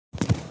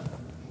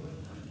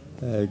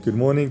Good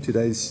morning.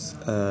 Today's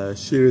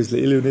shir is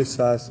Leilu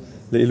Nishmas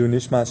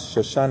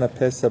Shoshana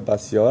Pesa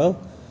Bas Yoel,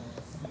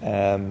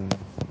 and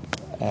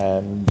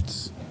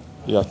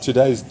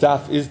today's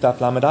daf is daf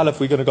Lamed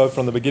Aleph. We're going to go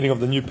from the beginning of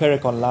the new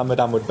perek on Lamed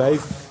Amud Beis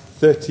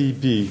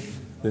 30b,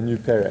 the new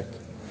perek.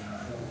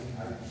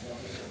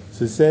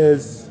 So it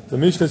says, the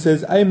Mishnah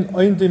says,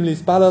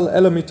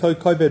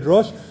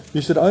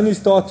 you should only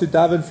start to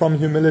daven from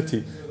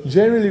humility.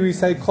 Generally we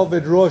say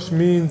koved rosh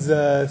means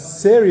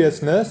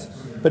seriousness,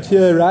 but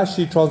here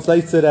Rashi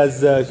translates it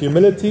as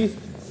humility.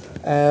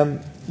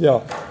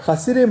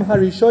 Chasidim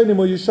harishonim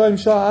or yishoim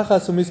shah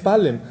achas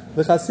umispalim.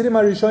 The Chasidim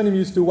harishonim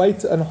used to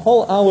wait a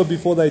whole hour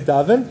before they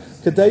daven,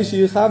 kadei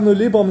sheyichavnu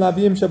libom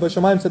lavim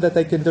shebashamayim, so that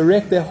they can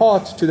direct their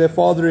heart to their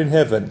Father in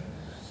heaven.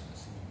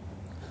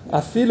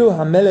 Afilu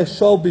hamelech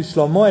shol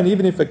bishlomo, and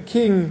even if a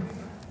king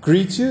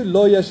greets you,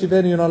 lo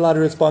yashivenu, you're not allowed to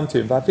respond to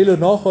him. Afilu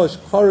nochosh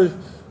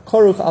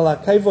koruch ala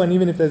kevo, and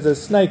even if there's a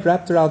snake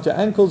wrapped around your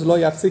ankles, lo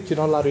yafsik, you're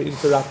not allowed to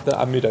interrupt the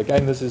amida.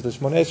 Again, this is the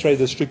Shmon Esrei,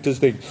 the strictest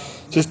thing.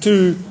 Just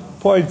 2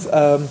 points.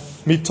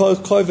 Mitoch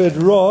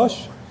koved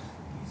rosh.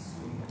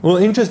 Well,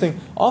 interesting.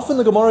 Often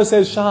the Gemara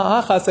says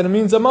shah achas, and it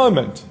means a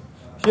moment.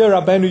 Here,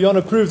 Rabbeinu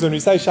Yonah proves when we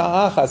say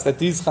shah achas that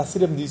these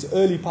Hasidim, these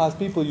early past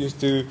people, used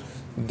to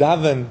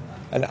daven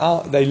an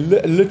hour. They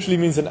literally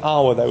means an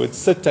hour. They would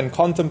sit and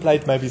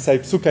contemplate, maybe say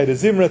psukei de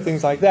zimra,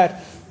 things like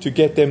that, to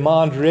get their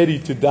mind ready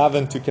to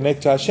daven, to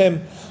connect to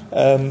Hashem,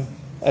 and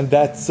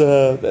that's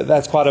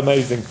quite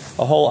amazing.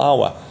 A whole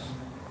hour.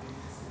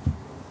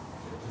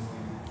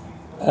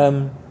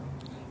 And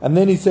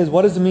then he says,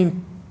 what does it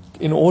mean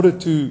in order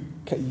to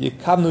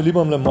yikavnu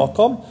libom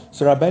lemokom?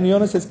 So Rabbeinu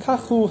Yonah says,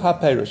 kachu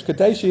haperush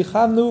kadei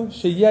sheyichavnu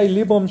sheyei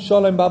libom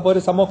sholem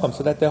ba'avodas hamokom,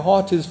 so that their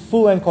heart is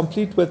full and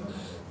complete with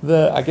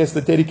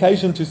the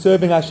dedication to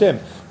serving Hashem.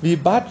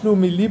 V'batlu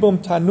milibom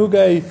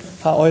tanugei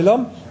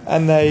ha'olam,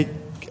 and they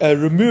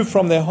remove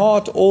from their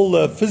heart all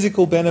the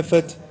physical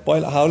benefit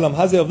ha'olam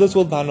hazeh of this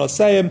world,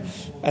 v'hanosayim,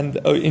 and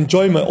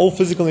enjoyment, all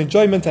physical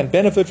enjoyment and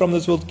benefit from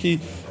this world.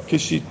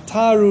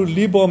 Kishitaru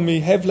libom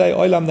mihevlei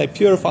olam, they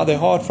purify their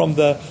heart from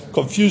the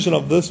confusion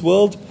of this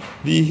world.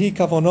 V'hi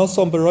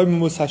kavonosom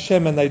beroimus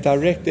Hashem, and they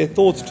direct their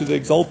thoughts to the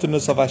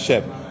exaltedness of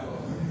Hashem,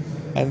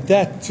 and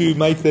that to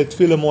make their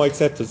tefillah more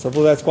accepted. So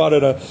that's quite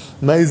an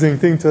amazing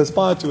thing to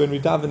aspire to when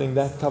we're davening.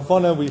 That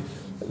kavanah,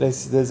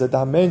 there's a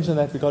dimension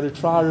that we've got to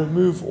try to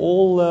remove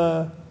all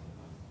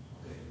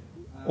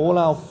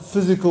our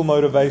physical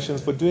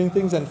motivations for doing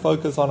things and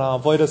focus on our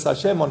avodas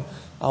Hashem, on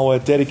our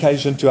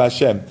dedication to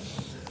Hashem.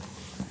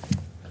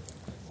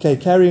 Okay,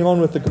 carrying on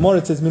with the Gemara,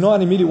 it says,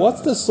 Minoan immediately,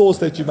 what's the source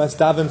that you must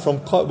daven from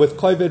with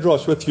koved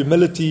rosh, with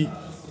humility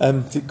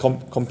and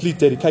complete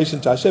dedication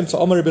to Hashem? So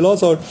Rabbi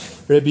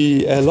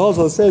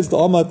Elazar says the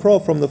Amar Kro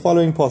from the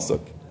following pasuk.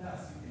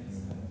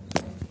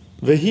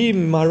 Vehi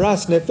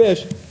maras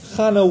nefesh,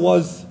 Chana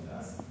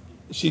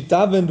she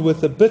davened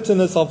with the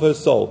bitterness of her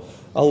soul.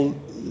 I'll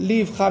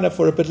leave Chana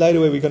for a bit later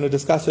where we're going to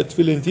discuss her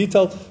tefillah in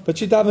detail, but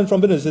she davened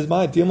from bitterness. It says,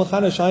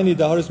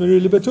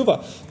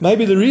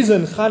 maybe the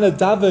reason Chana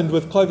davened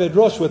with koved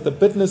rosh, with the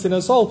bitterness in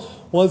her soul,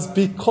 was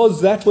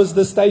because that was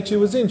the state she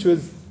was in.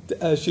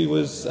 She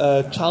was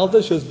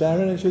childless, she was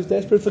barren, and she was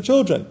desperate for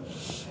children.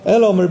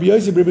 Rabbi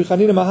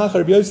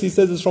Yossi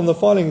says this from the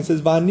following. It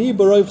says, David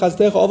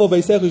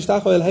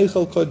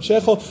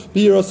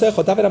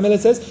HaMelech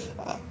says,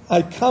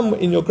 I come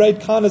in your great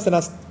kindness and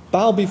I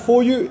bow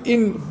before you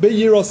in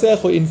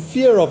beyirosecho, in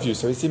fear of you.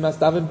 So he must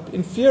daven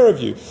in fear of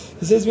you.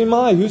 He says,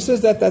 who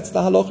says that? That's the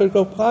halachic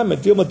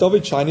requirement.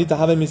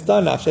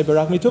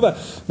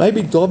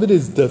 Maybe David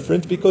is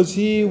different because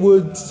he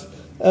would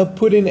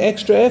put in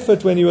extra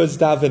effort when he was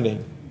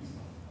davening.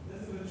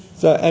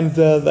 So, and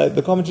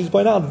the commentaries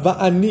point out,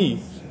 va'ani,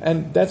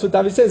 and that's what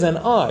David says, and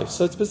I.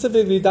 So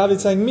specifically,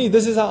 David saying, me,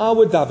 this is how I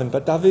would daven.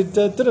 But David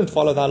didn't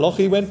follow the halacha,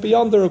 he went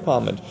beyond the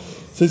requirement.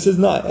 So he says,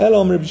 no,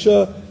 Elom Rabbi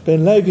Shua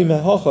ben Levi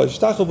mehocha,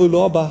 ishtachavu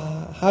lo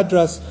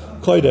bahadras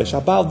kodesh.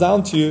 I bow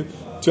down to you,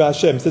 to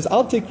Hashem. It says,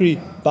 al tikri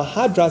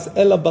bahadras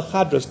ela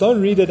bahadras.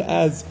 Don't read it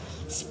as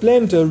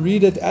splendor,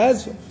 read it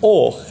as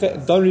or.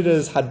 Don't read it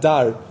as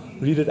hadar,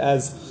 read it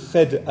as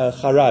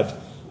charad.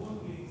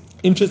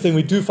 Interesting,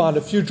 we do find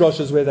a few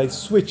droshes where they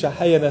switch a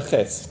hay and a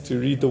ches to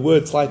read the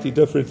word slightly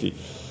differently.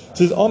 It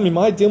says,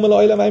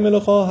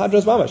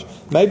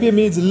 maybe it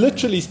means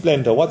literally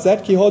splendor. What's that?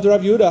 Rav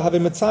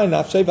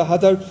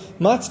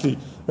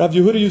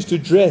Yehuda used to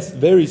dress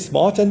very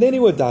smart and then he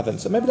would daven.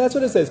 So maybe that's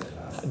what it says.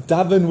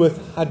 Daven with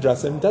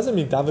hadras. And it doesn't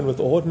mean daven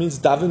with awe, it means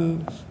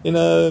daven in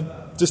a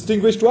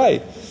distinguished way.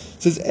 It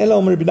says, it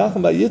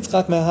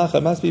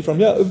must be from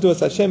here.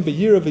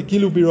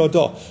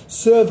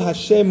 Serve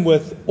Hashem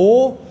with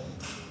awe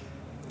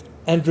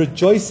and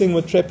rejoicing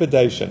with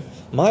trepidation.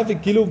 What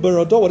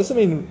does it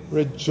mean,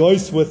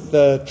 rejoice with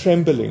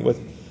trembling? Where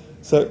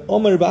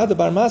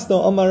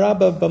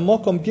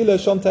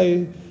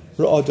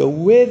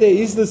there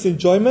is this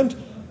enjoyment,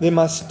 there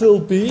must still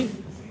be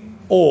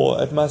awe.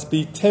 It must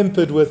be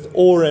tempered with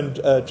awe and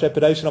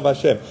trepidation of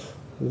Hashem.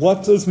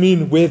 What does it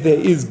mean where there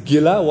is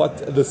gila, what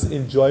this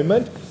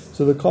enjoyment? So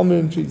So the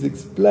commentaries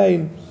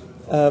explain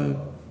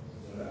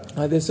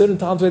there's certain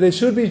times where there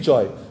should be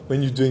joy,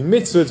 when you're doing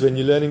mitzvahs, when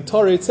you're learning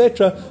Torah,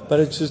 etc., but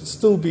it should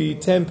still be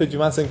tempered. You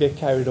mustn't get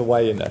carried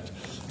away in it.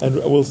 And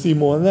we'll see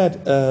more on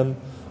that.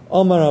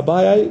 Omar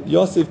Abaye,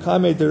 Yosef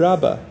Kaimei de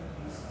Rabba.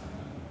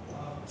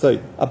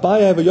 Sorry,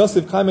 Abaye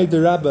Yosef Kaimei de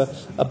Rabba.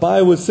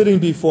 Abaye was sitting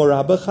before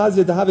Rabba.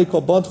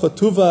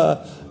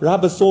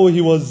 Rabba saw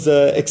he was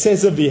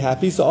excessively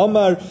happy. So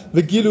Omar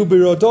V'gilu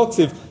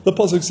Birodoksiv. The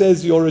pasuk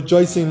says your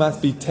rejoicing must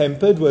be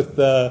tempered with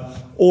the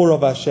awe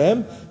of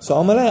Hashem. So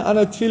Amalei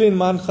Ana Tfilin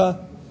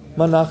Mancha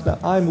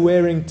Manachna. I'm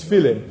wearing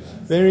tefillin.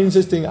 Very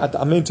interesting.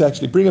 I meant to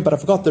actually bring it, but I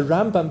forgot. The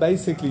Rambam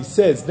basically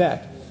says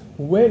that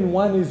when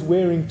one is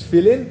wearing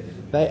tefillin,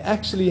 they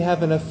actually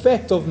have an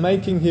effect of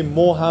making him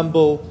more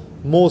humble,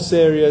 more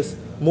serious,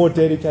 more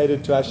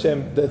dedicated to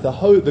Hashem.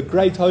 The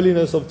great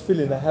holiness of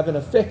tefillin, they have an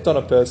effect on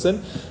a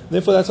person.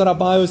 Therefore, that's what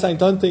Abai was saying.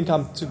 Don't think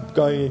I'm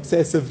going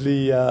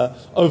excessively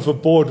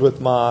overboard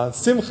with my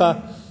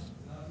simcha.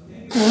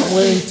 I'm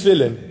wearing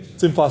tefillin.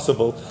 It's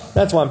impossible.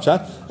 That's one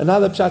pshat.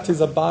 Another pshat is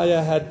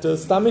Abaya had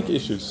stomach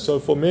issues. So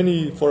for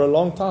a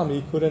long time,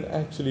 he couldn't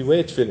actually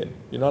wear tefillin.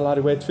 You're not allowed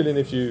to wear tefillin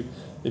if you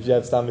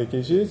have stomach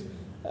issues.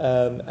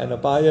 And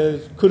Abaya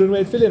couldn't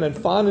wear tefillin, and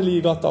finally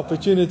he got the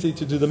opportunity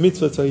to do the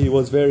mitzvah, so he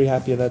was very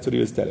happy, and that's what he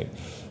was telling.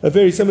 A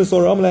very similar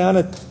story. When Rabbi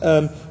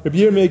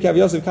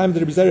Yirmiyah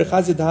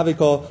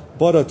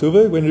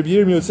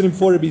was sitting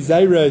before Rabbi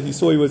Zaira, he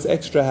saw he was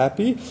extra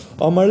happy.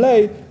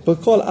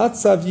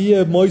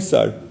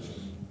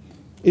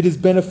 It is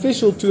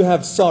beneficial to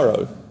have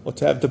sorrow, or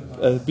to have to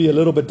be a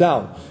little bit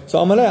down. So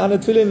Amalei Ana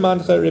Tefillin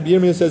Mancha, Rabbi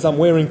Yirmiyah says, I'm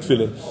wearing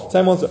tefillin.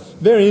 Same also.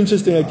 Very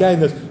interesting again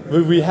that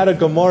we had a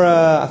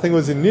Gemara, I think it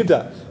was in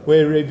Nida,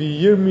 where Rabbi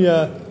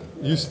Yirmiyah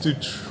used to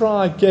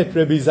try get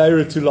Rabbi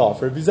Zaira to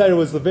laugh. Rabbi Zaira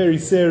was a very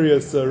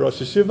serious Rosh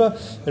Hashiva,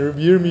 and Rabbi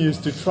Yirmiyah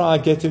used to try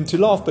get him to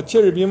laugh. But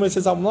here Rabbi Yirmiyah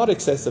says, I'm not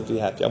excessively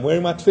happy. I'm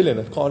wearing my tefillin.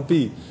 It can't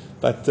be.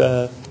 But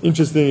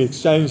interesting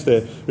exchange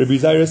there. Rabbi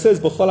Zaira says,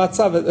 B'chol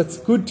hatzav, it's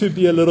good to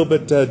be a little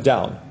bit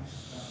down.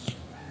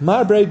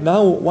 Marbraid,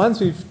 now once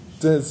we've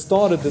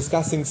started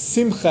discussing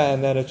simcha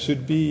and that it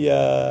should be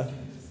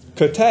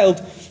curtailed,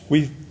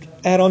 we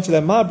add on to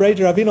that. Marbraid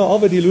Ravina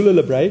Avadi Lula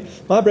Lebrei.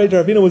 Marbraid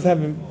Ravina was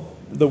having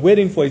the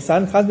wedding for his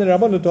son. He saw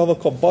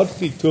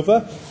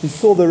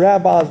the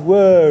rabbis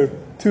were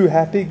too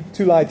happy,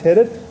 too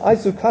lightheaded.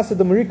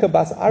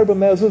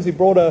 He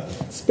brought a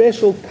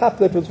special cup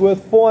that was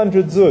worth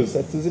 400 zuz.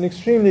 It was an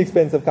extremely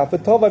expensive cup.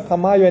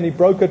 And he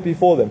broke it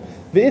before them.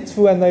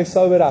 And they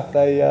sobered up.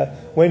 They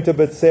went a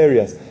bit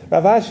serious.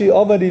 Ravashi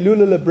Avadi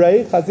Lula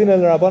Lebrei, Chazina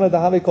Rabana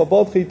Dahavi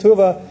Kobodchi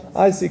Tuva,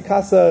 Aisi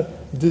Kasa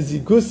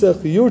Dizigusa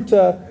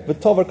Chiyurta,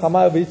 Vitover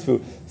Kamaya Vitfu.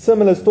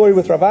 Similar story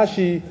with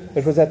Ravashi.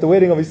 It was at the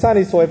wedding of his son.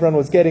 He saw everyone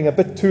was getting a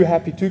bit too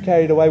happy, too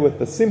carried away with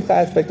the simcha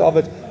aspect of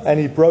it, and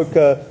he broke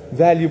a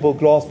valuable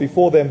glass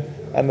before them,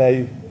 and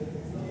they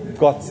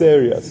got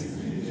serious.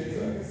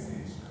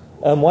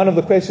 One of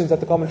the questions that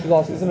the commentators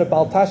asked, isn't it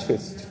Bal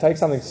Tashchis, to take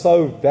something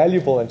so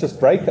valuable and just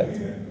break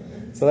it?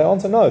 So they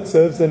answer, no, it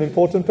serves an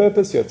important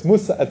purpose here. It's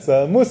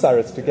musar,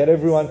 it's to get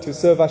everyone to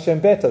serve Hashem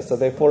better. So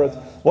therefore,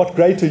 what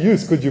greater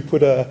use could you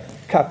put a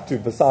cup to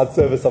besides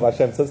service of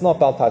Hashem? So it's not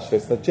Bal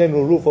Tashchis. The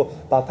general rule for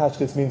Bal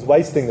Tashchis means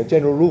wasting. The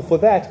general rule for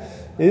that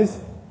is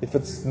if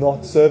it's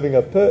not serving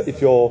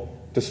if your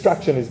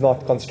destruction is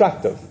not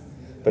constructive.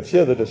 But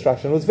here the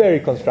destruction was very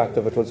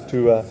constructive. It was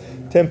to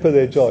temper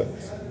their joy.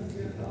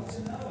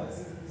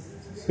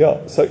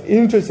 Yeah, so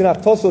interesting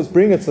enough, Tosos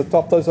bring it to the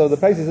top Tosos of the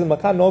place. He says,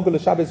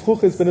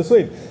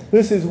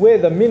 this is where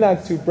the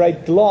minhag to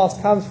break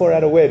glass comes for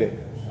at a wedding.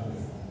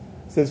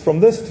 It says from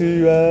this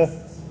to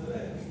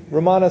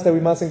remind us that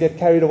we mustn't get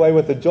carried away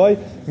with the joy.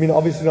 I mean,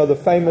 obviously, the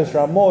famous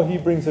Ramah, he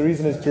brings the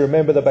reason is to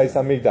remember the Beis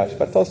HaMikdash.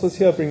 But Tosos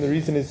here bring the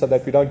reason is so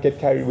that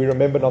we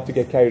remember not to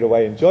get carried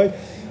away in joy.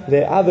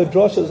 There are other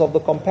droshes of the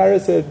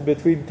comparison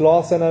between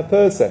glass and a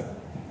person.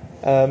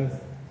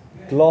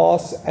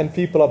 Glass and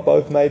people are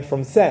both made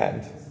from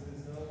sand.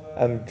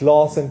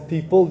 Glass and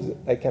people,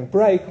 they can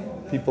break,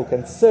 people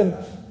can sin,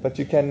 but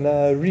you can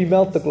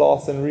remelt the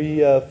glass and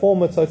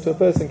reform it so to a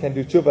person can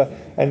do tshuva,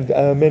 and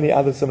many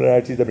other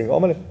similarities they bring.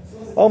 Omer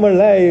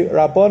lei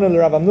Rabbanon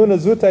Rav Amnuna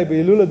Zutei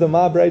Beilula de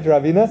Ma'braid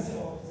Ravina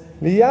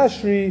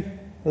Liyashri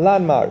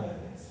Lanmar.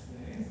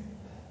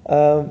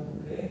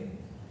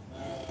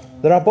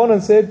 The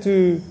Rabbanon said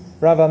to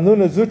Rav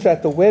Amnuna Zutra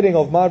at the wedding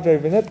of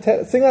Ma'braid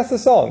Ravina, sing us a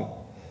song.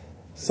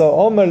 So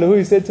Omer Lehu,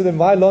 he said to them,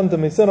 Vailon de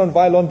Misonon,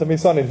 Vailon de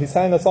Misonon. He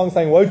sang a song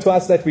saying, woe to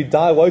us that we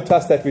die, woe to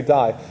us that we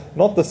die.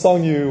 Not the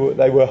song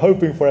they were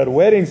hoping for at a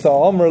wedding. So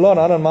Omer Lon,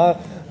 Anan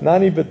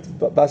Nani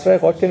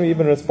Basrech, what can we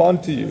even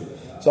respond to you?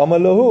 So Omer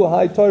Lehu,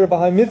 Hai Torah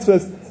v'Hai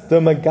Mitzvahs, de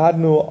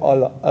Megadnu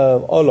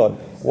Olon.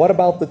 What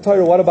about the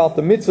Torah? What about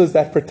the mitzvahs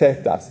that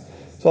protect us?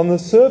 So on the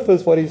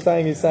surface, what he's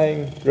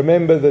saying,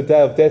 remember the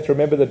day of death,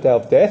 remember the day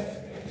of death.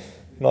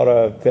 Not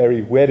a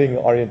very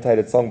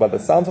wedding-orientated song by the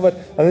sounds of it.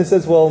 And then he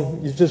says, well,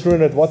 you've just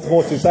ruined it. What's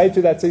more to say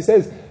to that? So he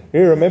says,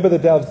 You remember the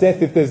day of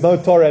death if there's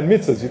no Torah and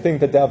mitzvahs. You think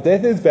the day of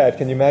death is bad.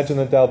 Can you imagine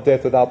the day of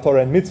death without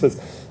Torah and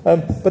mitzvahs?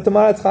 But the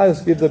Maharatz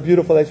Chayos gives a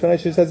beautiful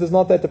explanation. He says it's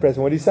not that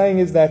depressing. What he's saying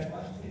is that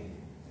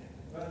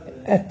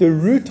at the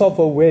root of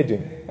a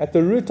wedding, at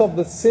the root of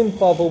the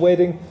simcha of a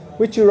wedding,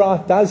 which you're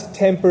right, does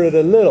temper it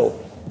a little,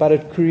 but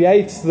it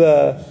creates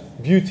the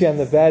beauty and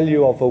the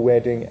value of a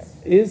wedding,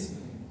 is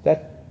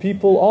that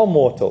people are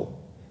mortal.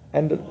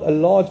 And a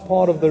large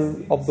part of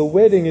the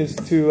wedding is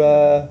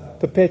to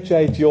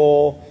perpetuate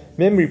your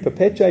memory,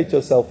 perpetuate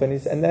yourself,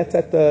 and that's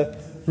at the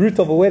root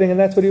of a wedding, and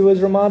that's what he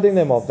was reminding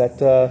them of, that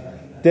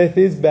death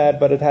is bad,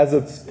 but it has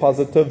its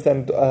positives,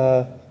 and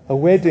a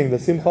wedding, the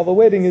simcha of a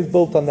wedding, is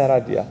built on that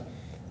idea.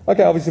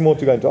 Okay, obviously more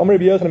to go into.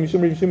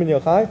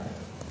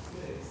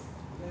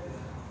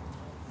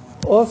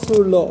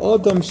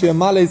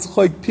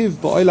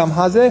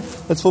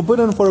 It's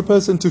forbidden for a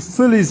person to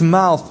fill his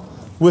mouth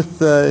with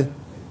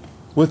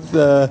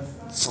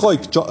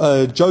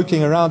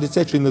joking around,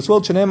 etc. in this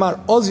world.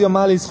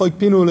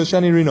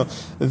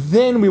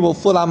 Then we will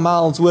fill our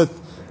mouths with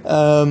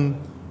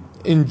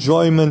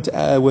enjoyment,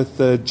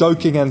 with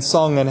joking and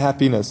song and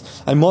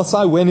happiness. And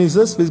Mosai, when is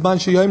this? This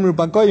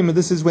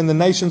is when the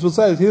nations will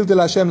say,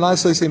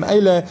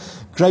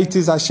 great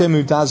is Hashem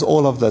who does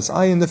all of this.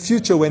 In the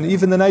future, when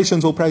even the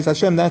nations will praise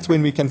Hashem, that's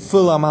when we can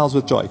fill our mouths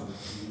with joy.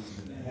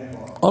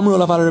 And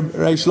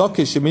Reish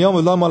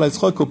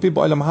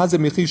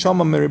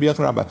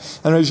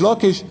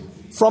Lakish,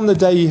 from the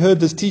day he heard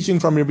this teaching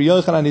from Rabbi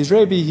Yochanan and his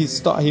Rebbe,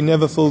 he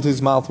never filled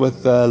his mouth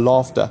with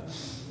laughter.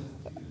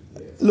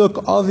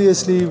 Look,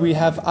 obviously we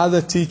have other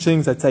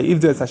teachings that say,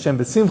 if there's Hashem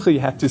b'simcha, you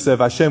have to serve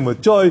Hashem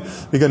with joy.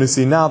 We're going to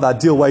see now the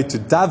ideal way to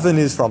daven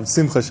is from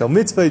simcha shel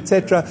mitzvah,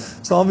 etc.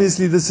 So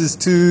obviously this is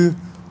to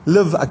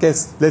live, I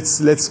guess,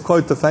 let's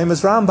quote the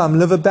famous Rambam,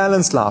 live a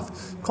balanced life.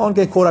 You can't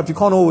get caught up, you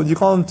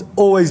can't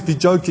always be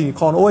joking, you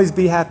can't always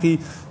be happy,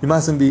 you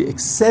mustn't be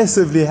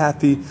excessively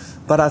happy.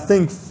 But I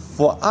think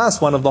for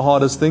us, one of the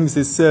hardest things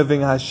is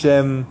serving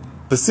Hashem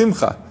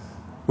b'simcha.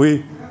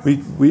 We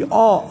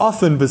are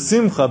often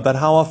b'simcha, but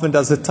how often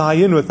does it tie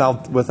in with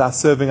our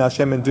serving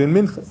Hashem and doing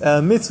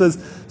mitzvahs?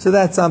 So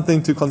that's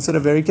something to consider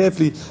very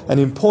carefully. An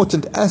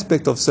important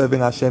aspect of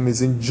serving Hashem is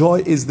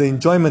the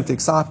enjoyment,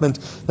 excitement,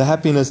 the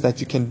happiness that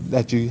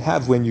you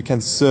have when you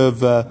can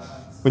serve,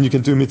 when you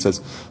can do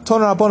mitzvahs.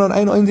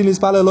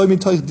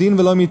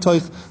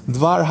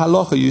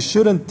 You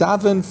shouldn't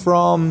daven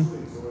from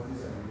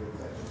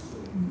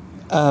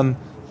a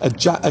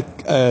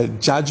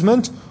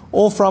judgment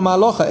or from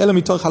halacha,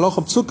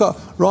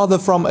 rather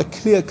from a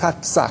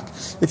clear-cut psak.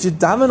 If you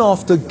daven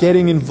after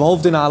getting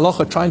involved in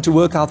halacha, trying to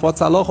work out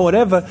what's halacha,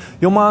 whatever,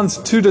 your mind's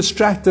too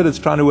distracted. It's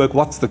trying to work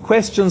what's the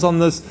questions on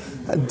this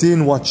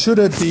din, what should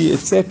it be,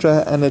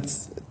 etc., and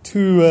it's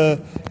too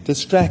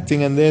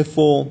distracting, and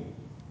therefore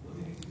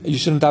you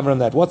shouldn't daven on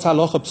that. What's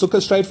halacha psuka?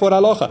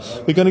 Straightforward halacha.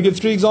 We're going to give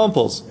 3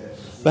 examples.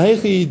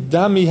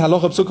 Dami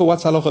halacha psuka.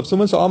 What's halacha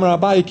psuka? So Amar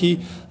Abai ki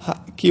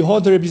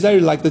hod Rabbi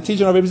Zairi, like the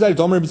teaching of Rabbi Zairi.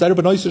 Dom Rabbi Zairi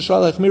benois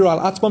Yisrael echmiru al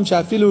atzmam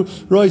sheafilu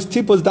rois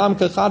tipos dam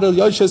kechadel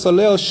yoshes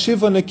oleo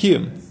shiva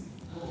nekim.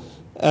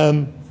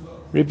 Rabbi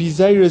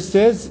Zairi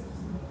says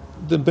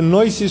the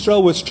benois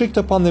Yisrael were strict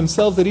upon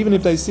themselves that even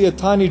if they see a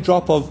tiny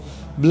drop of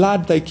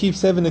blood, they keep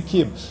 7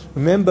 nekim.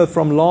 Remember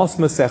from last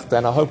Masechta,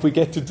 and I hope we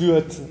get to do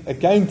it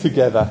again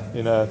together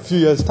in a few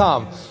years'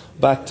 time.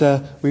 But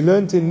we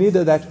learned in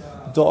Nida that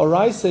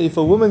D'oraisa, if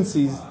a woman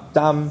sees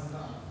dam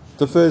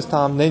the first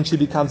time, then she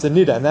becomes a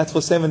nida, and that's for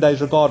 7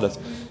 days regardless.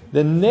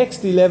 The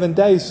next 11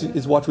 days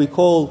is what we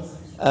call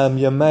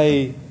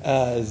Yamei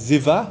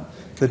Ziva,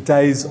 the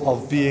days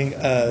of being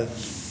Zav.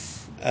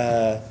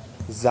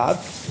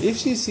 If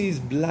she sees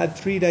blood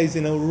 3 days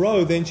in a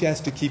row, then she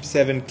has to keep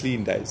 7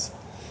 clean days.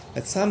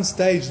 At some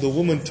stage, the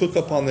woman took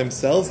upon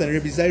themselves, and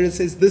Rabbi Zaira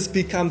says this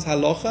becomes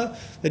halacha,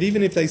 that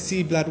even if they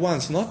see blood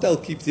once, not they'll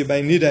keep the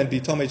Yamei Nida and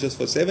be Tomei just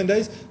for 7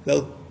 days,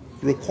 they'll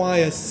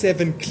require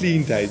 7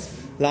 clean days,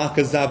 like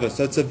a zava.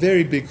 So it's a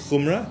very big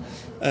chumrah,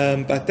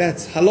 but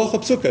that's halacha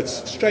psuka.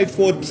 It's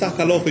straightforward psak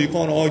halacha. You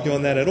can't argue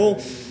on that at all.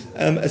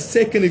 A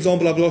second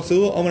example of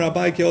halacha, Omar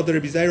Abai ki hoder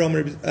Rabbi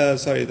Zaira,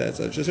 sorry,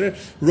 that's I just read.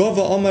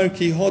 Rava Omar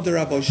ki hoder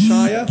Rabbi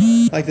Shaya,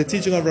 like the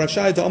teaching of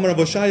Rashaya. The Omar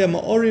Rabbi Shaya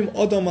ma'orim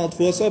odom al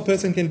tfuso. A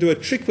person can do a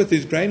trick with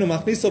his grain, or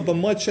machniso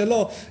b'mod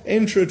shelo,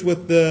 enter it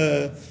with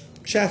the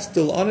chaff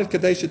still on it,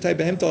 that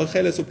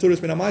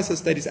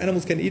his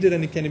animals can eat it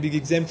and it can be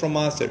exempt from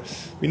maser.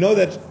 We know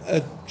that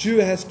a Jew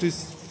has to,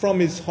 from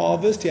his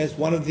harvest, he has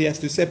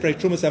to separate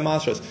trumas and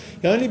masros.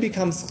 He only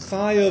becomes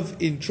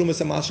chayav in trumas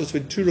and masros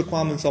when 2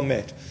 requirements are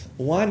met.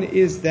 One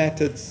is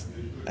that it's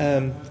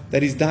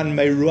that he's done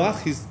meiruach,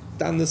 he's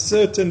done a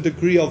certain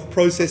degree of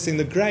processing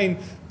the grain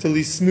till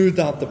he's smoothed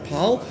out the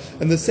pile,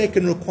 and the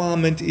second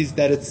requirement is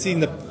that it's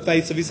seen the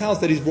face of his house,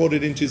 that he's brought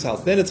it into his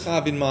house. Then it's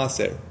chayav in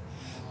maser.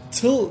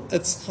 Till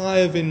it's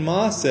chayav in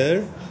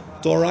maser,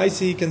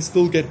 Doraisi he can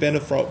still get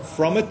benefit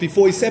from it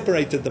before he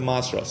separated the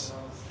masros.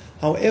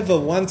 However,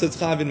 once it's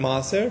chayav in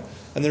maaser,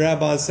 and the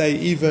rabbis say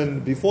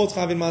even before it's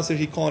chayav in maaser,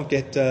 he can't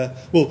get,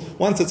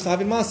 once it's chayav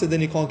in maaser, then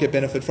he can't get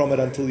benefit from it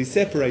until he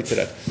separated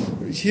it.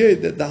 Here,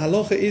 the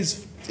halacha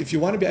is, if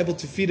you want to be able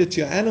to feed it to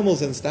your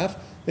animals and stuff,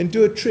 then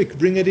do a trick.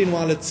 Bring it in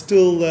while it's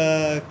still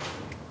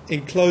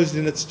enclosed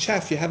in its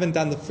chaff. You haven't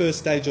done the first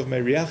stage of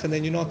meriach, and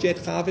then you're not yet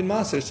chayav in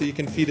maaser, so you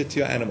can feed it to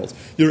your animals.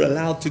 You're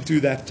allowed to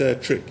do that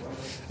trick.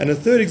 And a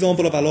third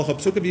example of halacha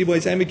psuka b'ibo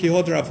is emi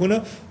kihod Rav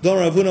Huna, don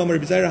Rav Huna omer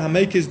b'zayra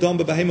hamekis don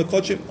b'bahema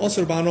kochim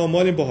osur b'ano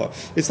molim boha.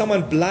 If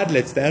someone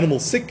bloodlets, the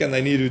animal's sick and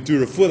they need to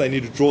do refuah, they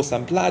need to draw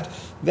some blood,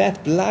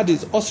 that blood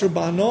is osur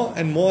b'ano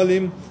and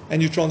molim,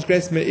 and you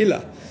transgress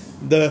me'ilah.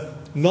 The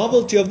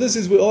novelty of this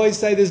is we always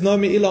say there's no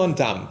me'ilah on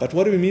dam. But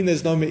what do we mean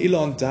there's no me'ilah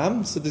on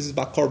dam? So this is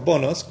by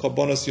korbanos.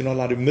 Korbanos you're not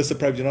allowed to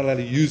misappropriate, you're not allowed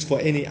to use for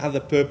any other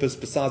purpose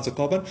besides a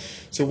korban.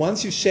 So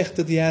once you've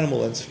shechted the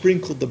animal and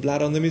sprinkled the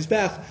blood on the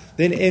mizbech,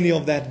 then any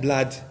of that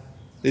blood,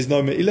 there's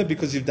no me'ilah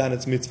because you've done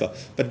its mitzvah.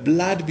 But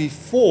blood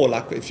before,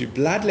 like if you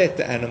bloodlet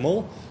the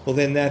animal, well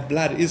then that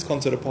blood is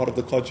considered part of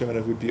the kodshim and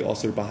it would be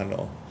osur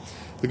bahano.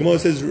 The Gemara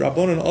says,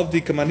 Rabbonon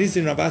avdi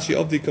kamanisin Ravashi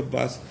avdi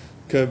kabas.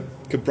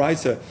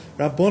 Kebraisa.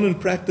 Rabbanon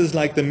practice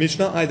like the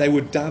Mishnah, they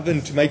would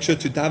daven to make sure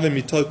to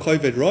daven mito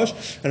kovet rosh,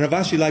 and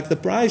Ravashi like the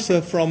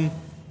Braisa from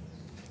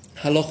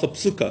Halacha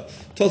Psuka.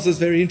 Tosfos is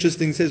very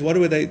interesting. Says what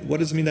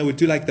does it mean they would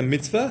do like the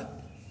mitzvah?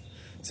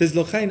 Says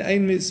lochain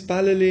ein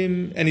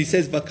mispalelim, and he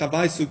says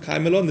vakavaisu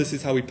kaimelon. This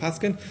is how we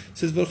paskin.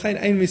 Says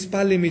lochain ein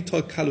mispalelim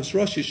mito kalus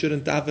rosh. You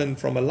shouldn't daven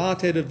from a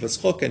light-headed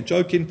v'schok and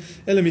joking.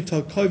 Ela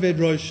mito koved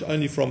rosh,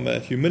 only from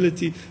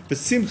humility.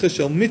 V'simcha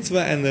shel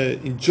mitzvah, and the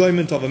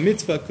enjoyment of a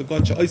mitzvah.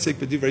 Kagon she'osek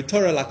b'divrei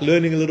Torah, like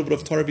learning a little bit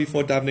of Torah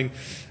before davening.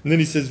 And then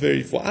he says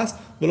very for us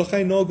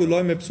v'lochain nogu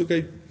loy me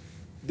psukei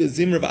the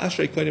zimra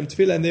v'ashrei kodim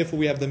tefillah, and therefore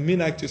we have the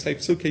minhag to say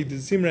psukei the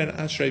zimra and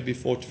ashrei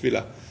before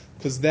tefillah.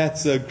 Because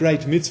that's a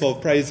great mitzvah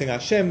of praising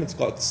Hashem. It's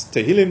got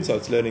Tehillim, so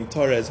it's learning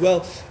Torah as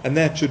well, and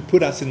that should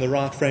put us in the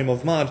right frame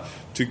of mind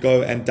to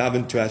go and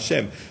daven to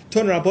Hashem.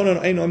 We're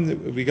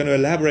going to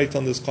elaborate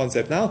on this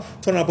concept now.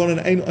 A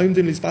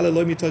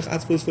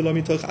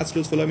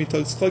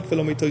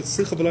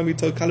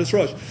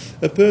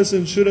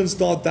person shouldn't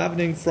start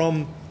davening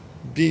from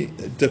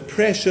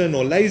depression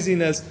or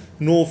laziness,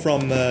 nor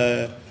from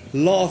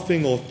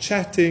laughing or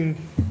chatting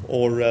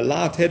or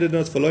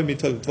light-headedness, or idle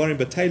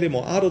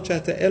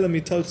chatter,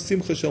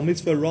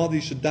 rather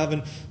you should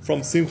daven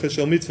from simcha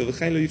shel mitzvah.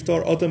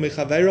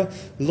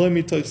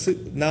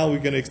 Now we're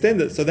going to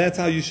extend it. So that's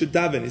how you should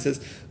daven. He says,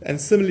 and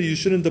similarly, you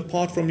shouldn't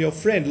depart from your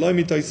friend. So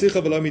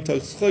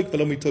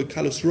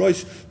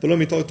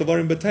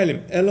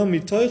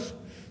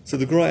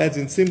the Gra adds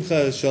in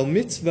simcha shel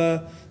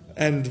mitzvah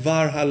and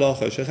dvar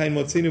halacha. Shechein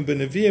motzinu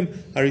b'neviim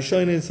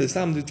harishonin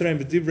sesam d'treim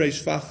b'divrei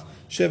shvach.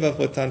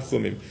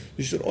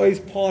 You should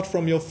always part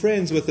from your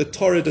friends with a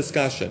Torah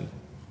discussion,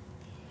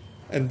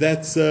 and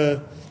that's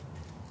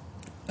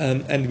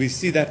and we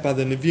see that by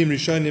the Nevi'im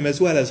Rishonim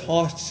as well. As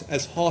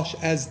harsh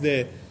as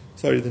their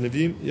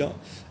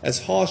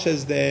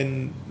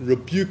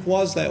rebuke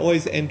was, they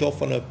always end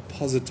off on a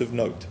positive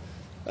note.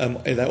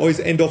 They always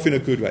end off in a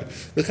good way.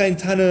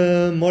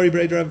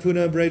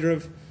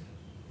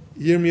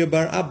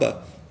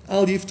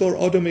 The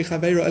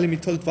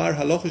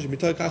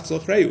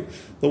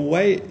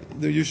way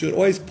that you should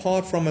always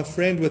part from a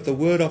friend with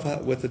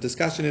a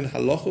discussion in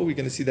halacha, we're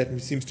going to see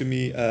that seems to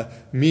me a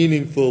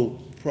meaningful,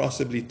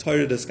 possibly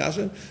Torah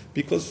discussion,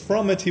 because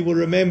from it he will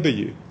remember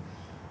you.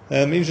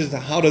 Interesting.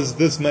 How does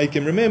this make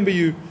him remember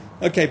you?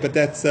 Okay, but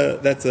that's for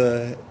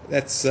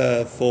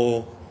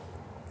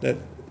that.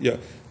 Yeah.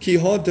 Ki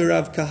hod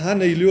Rav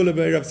Kahana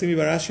Ilula Rav Simi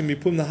Barashi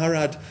Mipum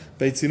Naharad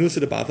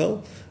Beitzinusa de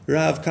Bavel.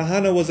 Rav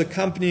Kahana was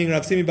accompanying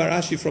Rav Simi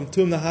Barashi from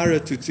Tum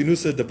Nahara to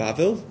Tzinusa de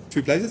Bavel,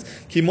 2 places.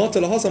 Ki mota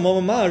lahosa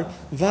momamar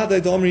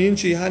vaday domri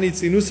inchi hani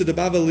Tzinusa de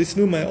Bavel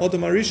lisnu me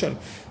odom arishon.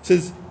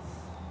 Says,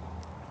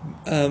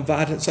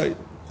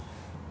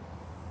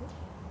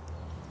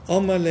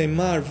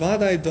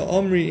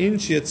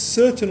 it's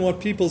certain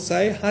what people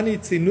say. Hani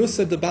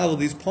tzinusa de Bavel,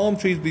 these palm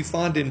trees we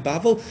find in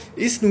Bavel,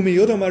 isnu mi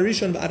Odom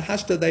Arishon v'ad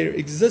hashta, they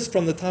exist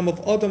from the time of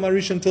Odom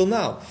Arishon till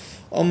now.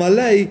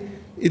 Amalei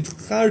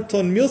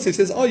Idcharton Milsif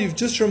says, you've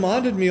just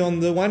reminded me on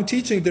the one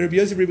teaching, the Rabbi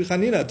Yosef Rabbi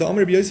Chanina, the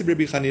Rabbi Yosef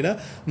Rabbi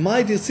Chanina.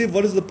 My disiv,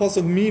 what does the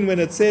pasuk mean when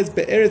it says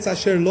Be'eretz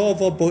asher lo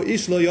avo bo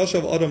ish lo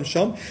yoshav Adam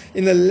sham,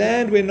 in the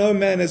land where no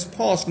man has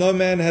passed, no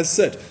man has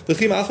sit.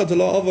 If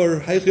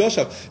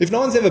no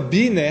one's ever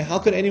been there, how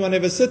could anyone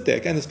ever sit there?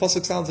 Again, this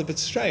pasuk sounds a bit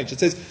strange.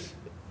 It says,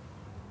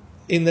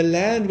 in the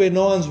land where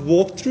no one's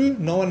walked through,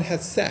 no one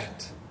has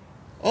sat.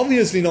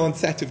 Obviously, no one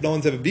sat if no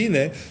one's ever been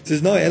there. It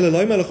says, no,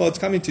 it's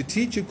coming to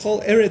teach you.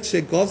 Call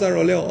Eretz Shegazar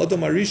Oleo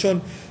Odom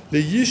Arishon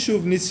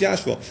LeYishuv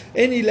Nisyashvo.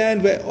 Any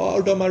land where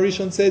Odom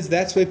Arishon says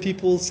that's where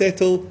people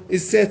settle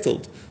is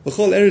settled.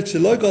 V'chol Eretz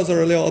Shelo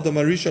Gazar Oleo Odom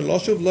Arishon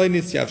Loshuv Lo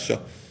Nisyashvo.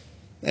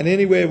 And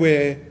anywhere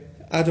where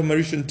Adam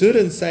Harishon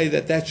didn't say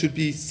that should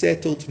be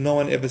settled. No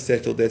one ever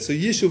settled there. So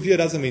Yishuv here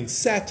doesn't mean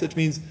sat, it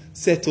means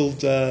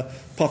settled,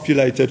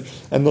 populated.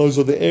 And those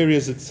are the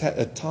areas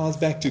it ties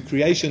back to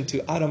creation,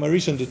 to Adam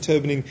Harishon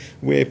determining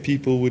where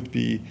people would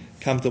be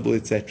comfortable,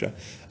 etc.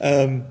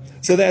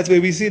 So that's where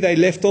we see they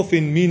left off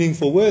in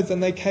meaningful words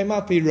and they came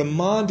up. He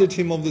reminded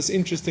him of this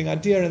interesting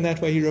idea, and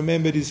that way he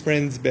remembered his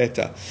friends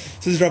better.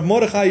 So this Rav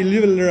Mordechai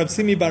Rav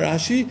Simi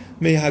Barashi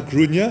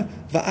Mehagrunya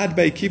Va'ad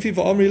Bei Kifi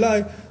Va'omri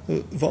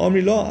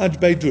Lo Ad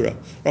Bei Dura.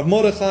 Rav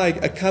Mordechai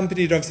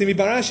accompanied Rav Simi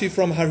Barashi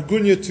from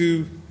Hargunya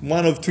to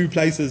one of two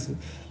places.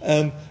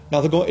 Now,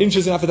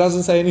 interesting enough, it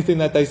doesn't say anything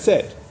that they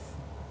said.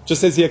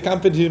 Just says he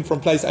accompanied him from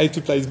place A to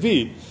place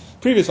B.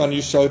 Previous one,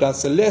 you showed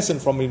us a lesson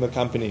from him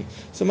accompanying.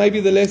 So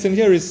maybe the lesson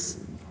here is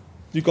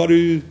you've got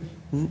to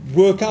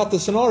work out the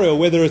scenario,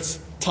 whether it's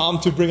time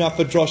to bring up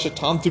a drosha,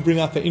 time to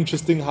bring up an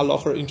interesting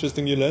halacha,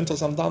 interesting you learned, or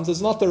sometimes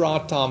it's not the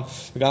right time.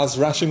 The guy's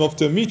rushing off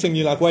to a meeting,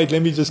 you're like, wait,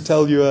 let me just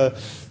tell you a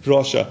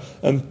drosha.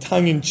 And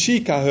tongue in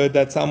cheek, I heard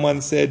that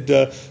someone said,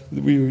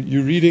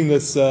 you're reading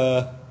this,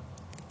 the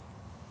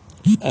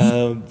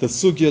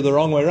sugya the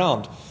wrong way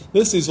around.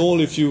 This is all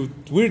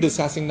we're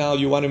discussing now,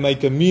 you want to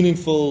make a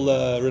meaningful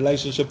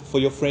relationship for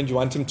your friend, you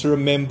want him to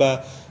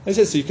remember.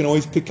 So you can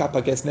always pick up,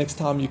 I guess, next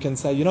time you can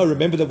say,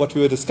 remember that what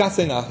we were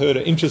discussing, I heard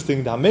an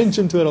interesting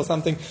dimension to it or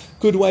something.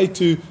 Good way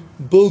to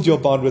build your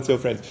bond with your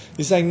friends.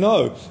 He's saying,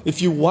 no,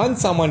 if you want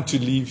someone to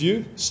leave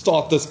you,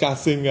 start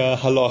discussing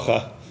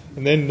halacha.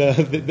 And then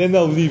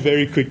they'll leave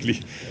very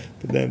quickly.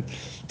 But then,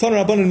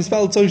 someone who's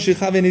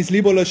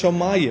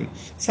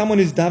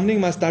davening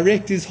must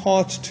direct his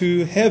heart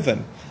to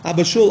heaven.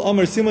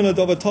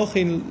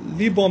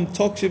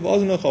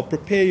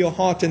 Prepare your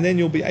heart and then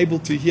you'll be able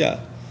to hear.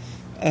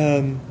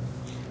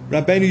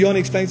 Rabbeinu Yon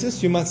explains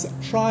this. You must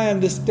try and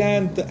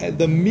understand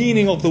the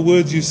meaning of the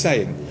words you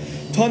say.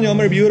 Rabbi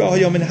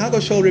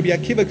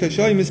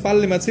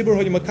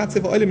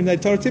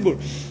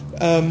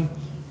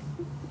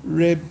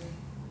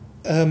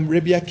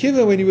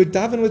Akiva, when he would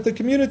daven with the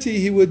community,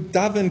 he would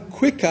daven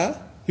quicker.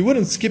 He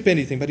wouldn't skip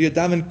anything, but he would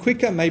daven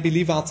quicker, maybe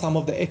leave out some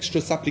of the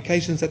extra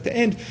supplications at the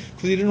end,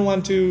 because he didn't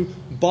want to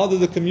bother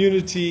the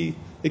community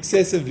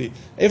excessively.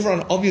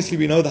 Everyone, obviously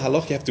we know the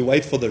halach, you have to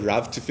wait for the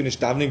Rav to finish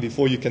davening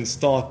before you can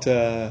start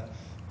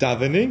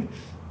davening,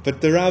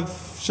 but the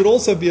Rav should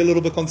also be a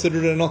little bit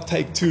considerate and not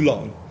take too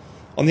long.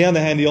 On the other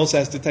hand, he also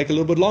has to take a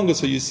little bit longer,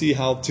 so you see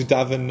how to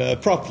daven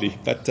properly,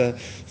 but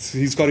so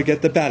he's got to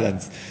get the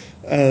balance.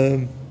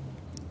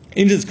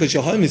 When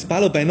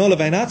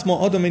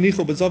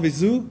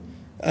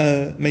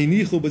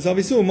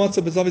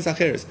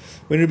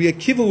Rabbi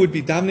Akiva would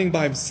be davening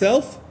by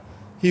himself,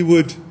 he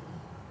would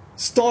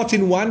start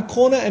in one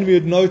corner, and we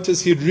would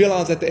notice, he'd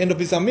realize at the end of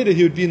his Amidah,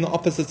 he would be in the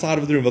opposite side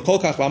of the room.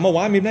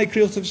 Why?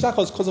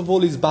 Because of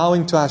all his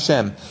bowing to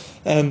Hashem.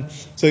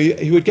 So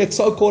he would get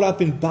so caught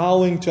up in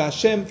bowing to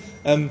Hashem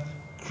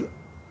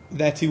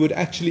that he would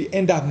actually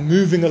end up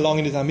moving along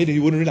in his Amidah. He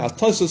wouldn't realize.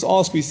 Tosfos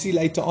asks, we see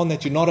later on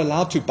that you're not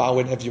allowed to bow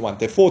whenever you want.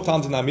 There are 4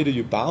 times in Amidah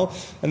you bow,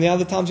 and the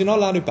other times you're not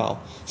allowed to bow.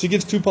 So he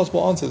gives 2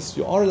 possible answers.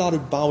 You are allowed to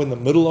bow in the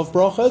middle of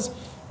brachas,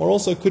 or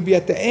also it could be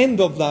at the end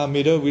of the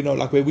Amidah,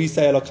 like where we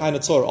say Elokai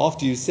Netzor,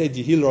 after you said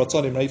Yehil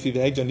Ratzonim Reifi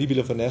V'Hegjon Libi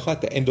Lefanecha,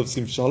 at the end of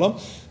Sim Shalom,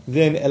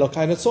 then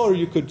Elokai Netzor,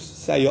 you could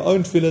say your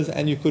own tefillahs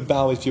and you could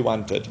bow if you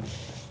wanted.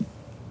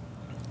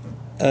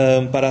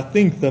 But I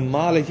think the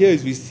mala here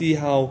is we see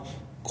how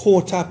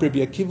caught up Rabbi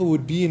Akiva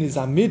would be in his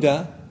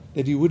Amidah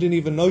that he wouldn't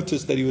even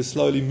notice that he was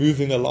slowly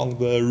moving along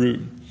the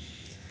room.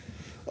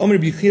 A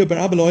person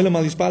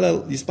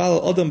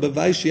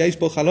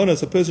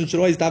should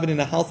always daven in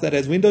a house that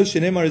has windows.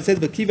 It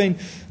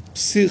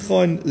says,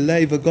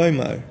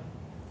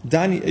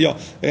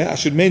 I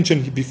should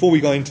mention before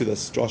we go into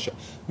this, Joshua,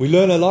 we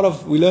learn a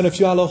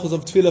few halachos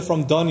of tefillah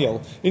from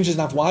Daniel.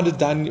 Interesting enough,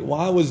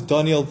 why was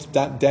Daniel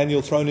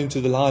thrown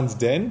into the lion's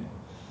den?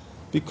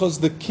 Because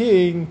the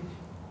king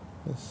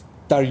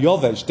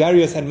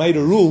Darius had made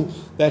a rule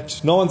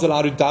that no one's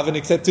allowed to daven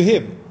except to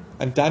him.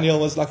 And Daniel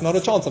was like, not a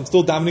chance, I'm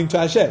still davening to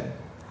Hashem.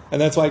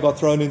 And that's why he got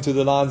thrown into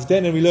the lion's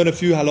den. And we learn a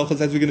few halachas,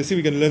 as we're going to see,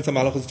 we're going to learn some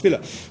halachas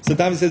tefillah. So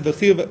David says,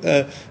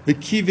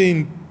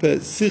 V'kivin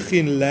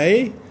pesichin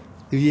lei,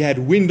 he had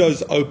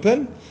windows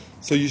open.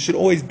 So you should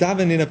always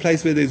daven in a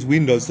place where there's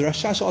windows. The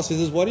Rashash asks, he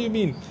says, what do you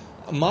mean?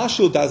 My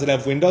shul doesn't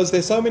have windows.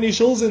 There's so many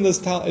shuls in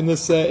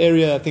this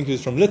area, I think it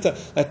was from Litta,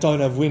 that don't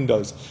have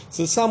windows.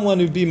 So someone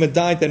who'd be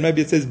medayit, and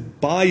maybe it says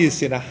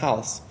bayis in a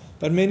house.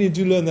 But many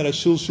do learn that a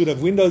shul should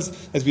have windows.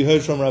 As we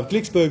heard from Rav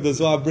Glicksberg, the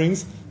Zohar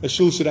brings, a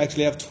shul should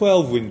actually have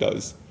 12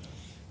 windows.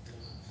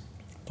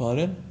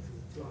 Pardon?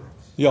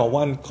 Yeah,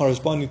 one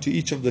corresponding to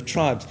each of the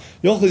tribes.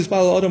 You might think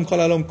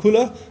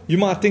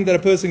that a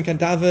person can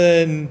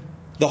daven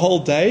the whole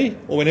day,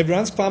 or whenever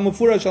runs. We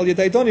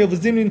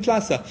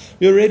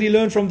already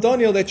learned from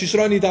Daniel that you should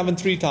only daven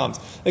 3 times.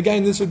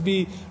 Again, this would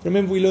be,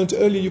 remember we learned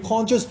earlier, you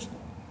can't just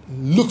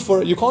look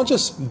for it. You can't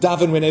just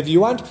daven whenever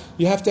you want.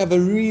 You have to have a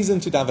reason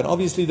to daven.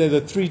 Obviously, there are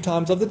the 3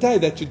 times of the day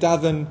that you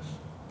daven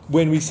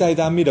when we say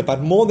the Amidah.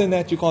 But more than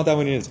that, you can't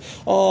daven in it.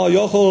 Oh,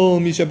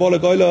 Yochel, Mishebola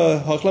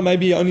Goyla, Hachla,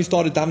 maybe he only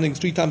started davening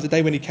 3 times a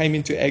day when he came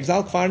into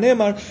exile. Kfar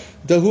Ne'emar,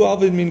 Dahu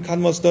Avid Min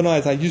Kanmos Dona,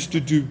 as I used to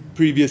do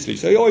previously.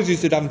 So he always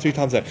used to daven 3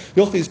 times a day.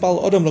 Yochel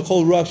Yispal Odom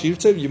L'chol Ruach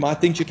Shirtzev, you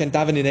might think you can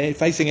daven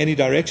facing any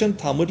direction.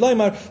 Talmud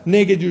Loimar,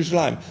 Neged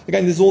Yerushalayim.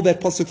 Again, there's all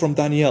that pasuk from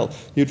Daniel.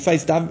 He would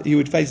face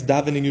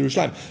daven in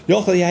Yerushalayim.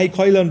 Yochel Yehei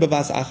Koilan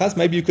Bevas Achas,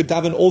 maybe you could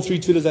daven all 3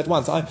 tefillahs at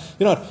once.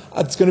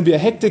 It's going to be a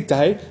hectic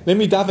day. Let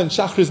me daven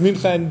Shachris,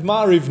 Mincha, and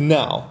Mariv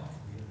now.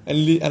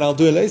 And I'll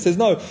do it later. He says,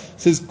 no. It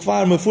says,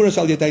 Kvar Mefurash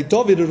Al Yedei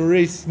David,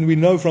 we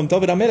know from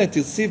David HaMelech,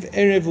 Tilsiv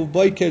Erev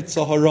U'Boker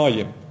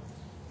Tzaharayim.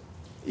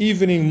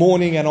 Evening,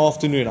 morning, and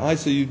afternoon.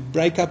 So you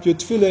break up your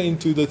tefillah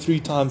into the 3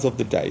 times of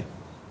the day.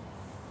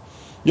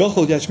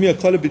 Yochel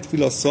Yashmiya Kol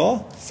B'Tefillah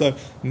Sah. So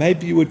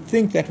maybe you would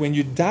think that when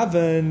you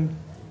daven,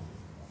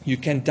 you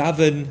can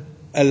daven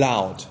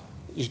aloud.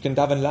 You can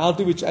daven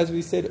loudly, which, as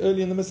we said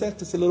earlier in the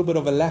Masech, is a little bit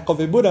of a lack of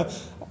emudah,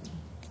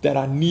 that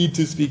I need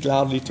to speak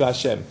loudly to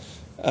Hashem.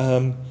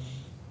 Other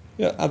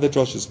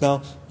droshes.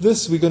 Now,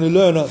 this we're going to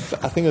learn, I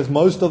think as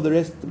most of the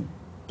rest,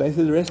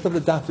 basically the rest of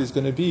the daf is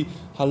going to be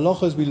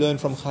halachas we learn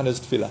from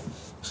Chana's tefillah.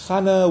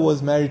 Chana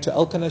was married to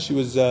Elkanah. She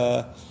was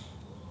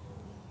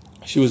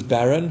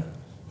barren.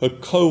 Her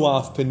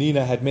co-wife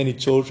Penina had many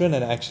children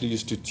and actually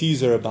used to tease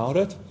her about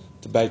it.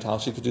 Debate how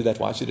she could do that,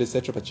 why she did,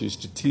 etc. But she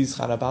used to tease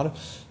Chana about it.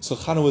 So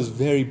Chana was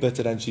very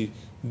bitter, and she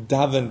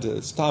davened.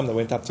 This time they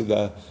went up to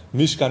the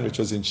Mishkan, which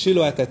was in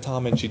Shiloh at that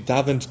time, and she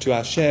davened to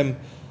Hashem.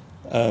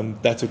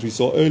 That's what we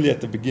saw earlier at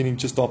the beginning,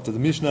 just after the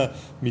Mishnah.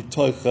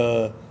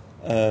 Mitoch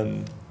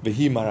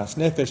Vehi Maras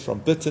Nefesh, from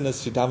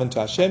bitterness, she davened to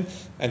Hashem,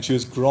 and she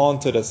was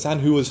granted a son.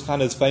 Who was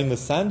Chana's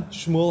famous son?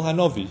 Shmuel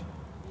Hanovi.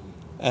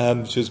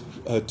 Her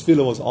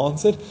tefillah was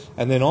answered,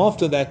 and then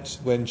after that,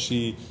 when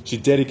she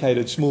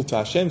dedicated Shmuel to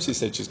Hashem, she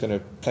said she's going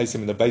to place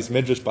him in the base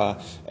midrash by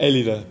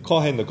Eli the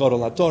Kohen, the God of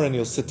HaTorah, and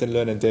he'll sit and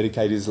learn and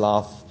dedicate his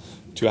life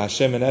to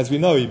Hashem. And as we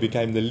know, he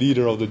became the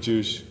leader of the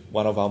Jewish,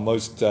 one of our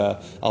most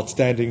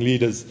outstanding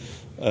leaders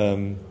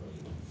and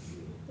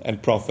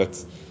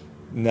prophets.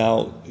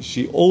 Now,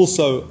 she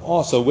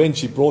also when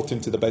she brought him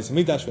to the base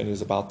midrash when he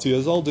was about 2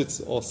 years old, it's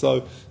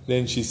also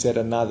then she said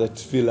another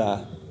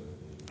tefillah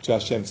to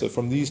Hashem. So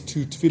from these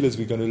 2 tefillahs,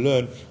 we're going to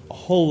learn a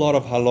whole lot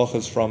of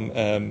halachas from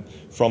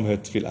her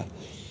tefillah.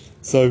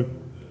 So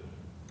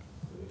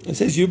it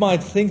says you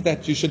might think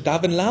that you should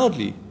daven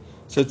loudly.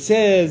 So it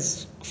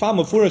says, we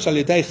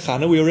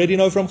already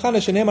know from Chana,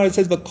 it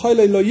says,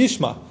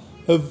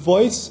 her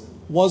voice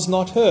was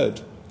not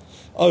heard.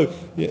 We're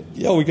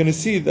going to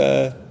see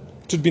it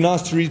would be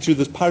nice to read through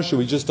this parsha.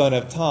 We just don't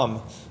have time.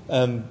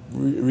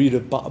 Read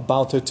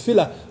about her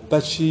tefillah,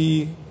 but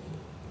she.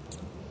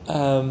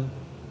 What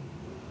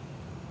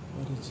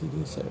did she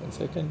do? Say 1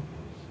 second.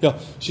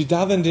 She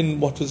davened in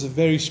what was a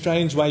very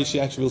strange way. She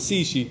actually will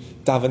see. She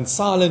davened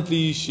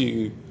silently.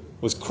 She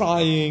was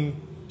crying.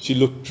 She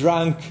looked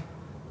drunk.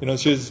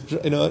 She was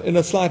in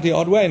a slightly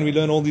odd way, and we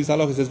learn all these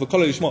halachas. It says,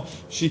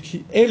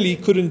 Eli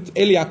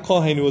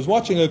HaKohen, who was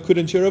watching her,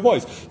 couldn't hear her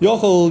voice. You might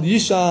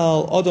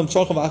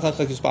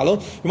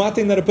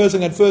think that a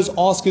person can first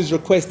ask his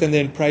request and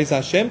then praise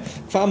Hashem.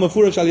 It's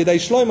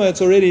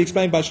already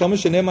explained by Shlomo,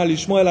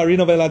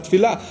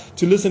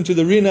 to listen to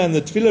the Rina and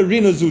the Tefillah.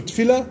 Rina zu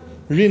Tefillah.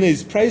 Rina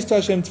is praise to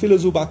Hashem, Tefillah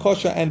zu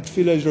bakosha, and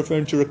Tefillah is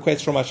referring to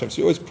requests from Hashem. So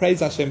you always praise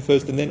Hashem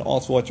first and then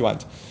ask for what you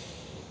want.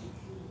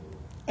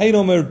 You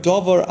shouldn't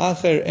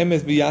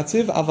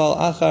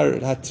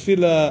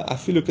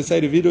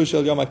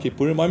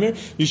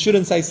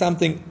say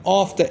something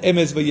after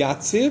Emes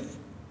V'Yatziv.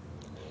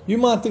 You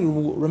might think,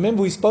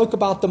 remember we spoke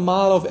about the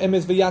mile of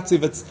Emes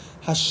V'Yatziv. It's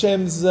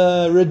Hashem's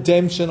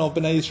redemption of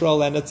Bnei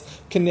Yisrael, and it's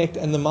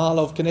the mile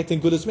of connecting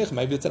good Mech.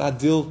 Maybe it's an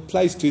ideal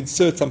place to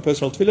insert some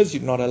personal tefillahs.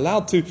 You're not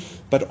allowed to,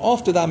 but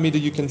after that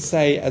midah you can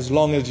say as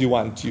long as you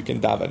want. You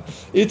can daven.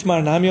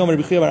 Itmar Nami Omer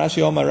B'Chia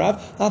Barashi Omer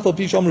Rav. Afal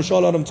Pish Omer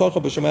Shol Adam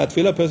Torcha B'Shomei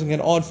Tefillah. A person can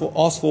ask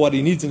for what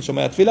he needs in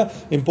Shomei Tefillah.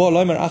 In Bo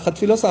Omer Achat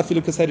Tefillah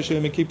Afilu Kasei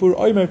Shem Kippur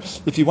Omer.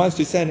 If he wants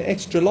to say an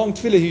extra long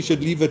tefillah, he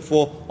should leave it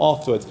for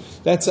afterwards.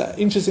 That's an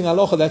interesting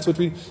halacha. That's what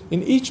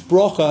in each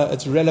bracha,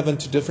 it's relevant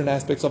to different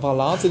aspects of our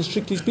lives. And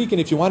strictly speaking,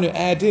 if you want to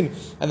add in,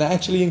 and they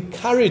actually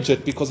encourage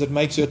it because it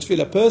makes your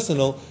tefillah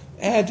personal,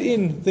 add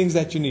in things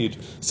that you need.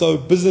 So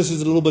business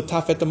is a little bit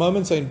tough at the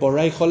moment. So in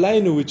Borei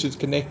Choleinu, which is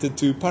connected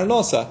to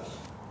Parnasa,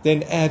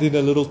 then add in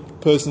a little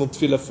personal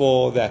tefillah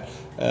for that.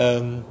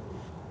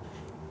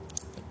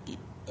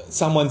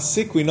 Someone's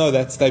sick, we know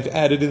that they've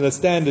added in a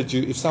standard.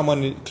 If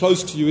someone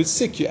close to you is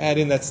sick, you add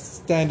in that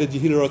standard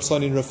Yehil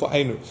Ratzon in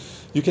Refu'enu.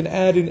 You can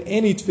add in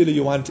any tefillah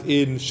you want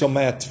in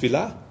Shomei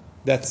Tefillah.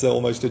 That's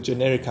almost a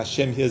generic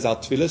Hashem hears our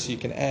tefillah, so you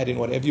can add in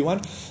whatever you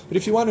want. But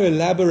if you want to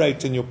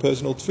elaborate in your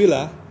personal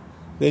tefillah,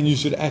 then you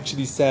should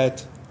actually say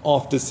it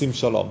after Sim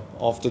Shalom,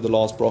 after the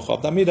last bracha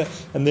of Damidah.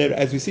 And there,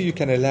 as we see, you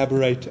can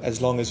elaborate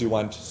as long as you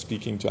want,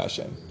 speaking to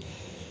Hashem.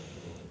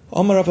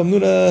 Amar Rav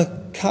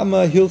Hamnuna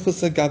Kama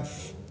Hilchus Agav.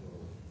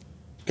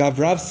 Look how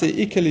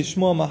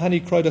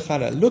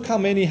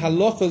many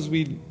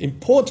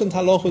important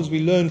halachas we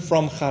learn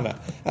from Chana.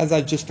 As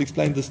I just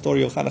explained the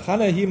story of Chana.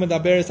 Chana hi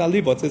medaberes al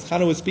libo. It says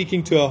Chana was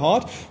speaking to her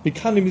heart.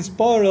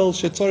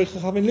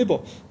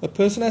 A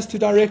person has to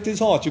direct his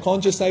heart. You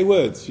can't just say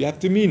words. You have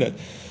to mean it.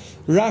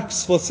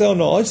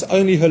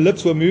 Only her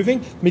lips were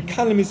moving.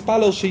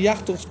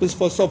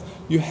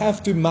 You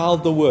have to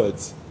mouth the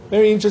words.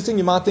 Very interesting.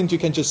 You might think you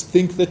can just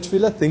think the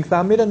tefillah, think the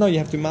amidah. No, you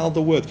have to mouth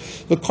the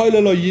words.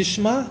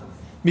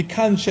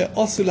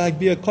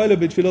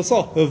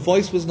 Her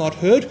voice was not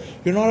heard.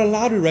 You're not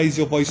allowed to raise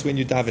your voice when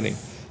you're davening.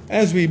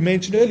 As we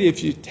mentioned earlier,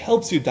 if it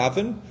helps you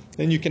daven,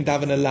 then you can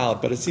daven aloud,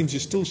 but it seems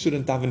you still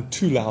shouldn't daven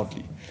too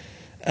loudly.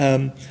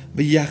 Eli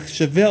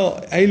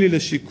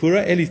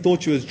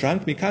thought she was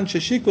drunk. We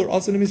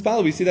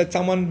see that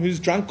someone who's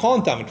drunk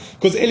can't daven,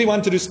 because Eli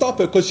wanted to stop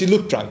her because she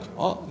looked drunk.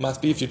 Oh,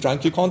 must be if you're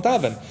drunk you can't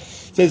daven.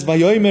 It says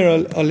Eli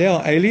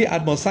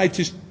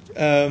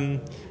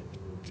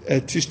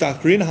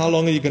Tishtachrin, how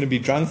long are you going to be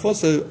drunk for?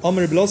 So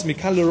we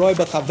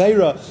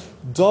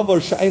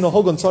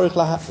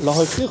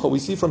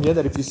see from here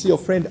that if you see your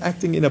friend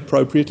acting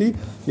inappropriately,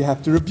 you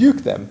have to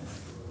rebuke them.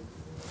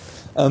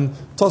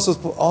 Tosos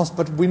asked,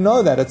 but we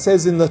know that it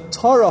says in the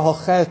Torah,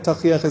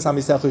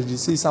 if you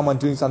see someone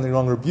doing something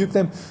wrong, rebuke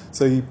them.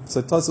 So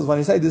Tosos, when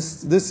he say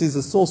this is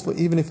a source for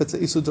even if it's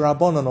an Isur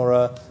D'Rabbanan or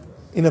a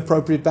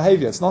inappropriate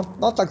behavior. It's not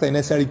like they're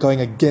necessarily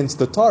going against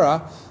the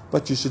Torah,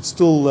 but you should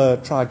still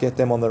try to get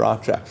them on the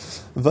right track.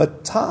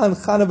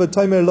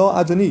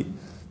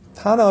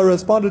 Tana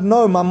responded,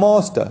 no, my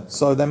master.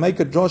 So they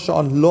make a drosha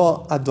on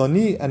lo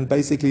adoni and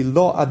basically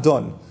lo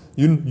adon.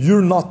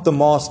 You're not the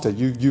master.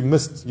 You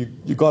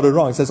got it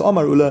wrong. It says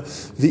Amar Ula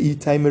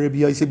v'itaymer Rabbi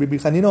Yosef Rabbi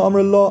Chanina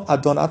Amar lo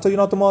adon. Ato, you're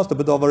not the master,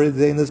 but over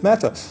there in this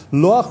matter.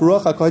 Loach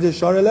ruach hakodesh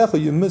shar elecha.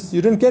 You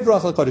didn't get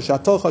ruach hakodesh.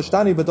 Ato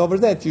chashtani, but over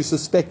that you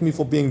suspect me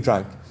for being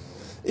drunk.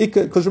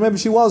 Because remember,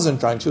 she wasn't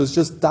drunk. She was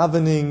just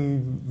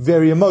davening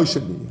very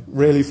emotionally,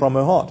 really from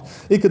her heart.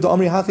 This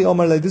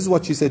is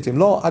what she said to him.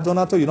 Lo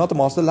adonato, you're not the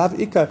master. Lav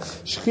ika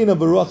shchina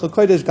b'ruach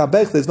hakodesh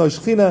gabech. There's no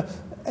shchina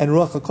and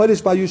ruach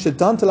hakodesh by you.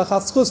 Shedan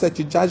telachaf schus, that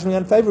you judge me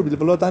unfavorably.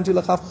 V'lo danti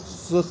lachaf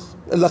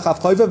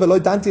chayve v'lo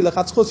danti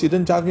lachaf schus. You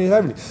didn't judge me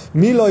favorably.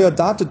 Mi lo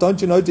yodata,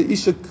 don't you know the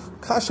isha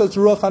kashas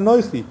ruach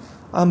hanoichi?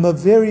 I'm a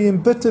very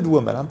embittered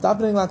woman. I'm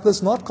davening like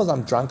this not because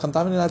I'm drunk. I'm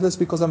davening like this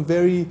because I'm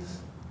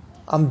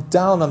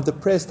down, I'm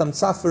depressed, I'm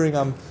suffering,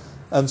 I'm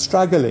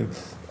struggling.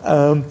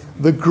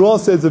 The Gra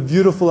says a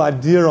beautiful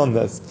idea on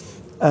this.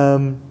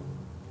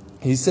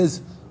 He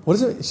says, what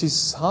is it?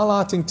 She's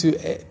highlighting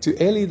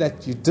to Eli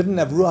that you didn't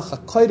have Ruach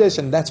HaKodesh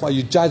and that's why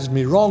you judged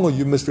me wrong or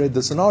you misread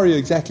the scenario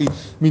exactly.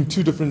 Mean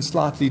two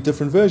slightly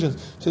different versions.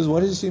 She says, what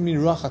does she mean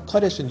Ruach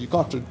HaKodesh and you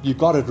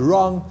got it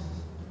wrong?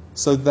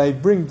 So they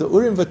bring the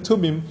Urim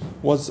V'Tumim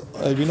was,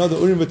 the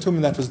Urim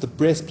V'Tumim, that was the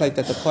breastplate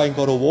that the Kohen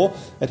Gadol wore.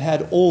 It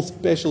had all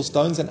special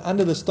stones, and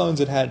under the stones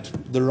it had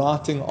the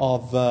writing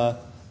of Avram,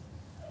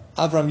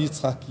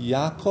 Yitzchak,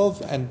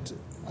 Yaakov, and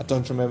I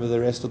don't remember the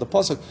rest of the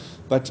pasuk.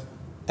 But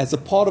as a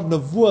part of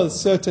Nevuah,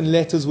 certain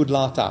letters would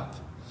light up.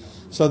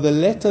 So the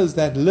letters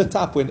that lit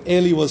up when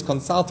Eli was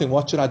consulting,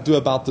 what should I do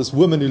about this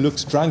woman who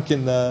looks drunk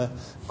in the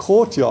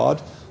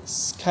courtyard,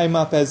 came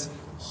up as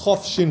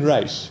Chof Shin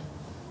Reish.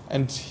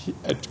 And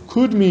it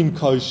could mean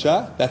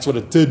kosher, that's what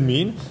it did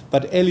mean,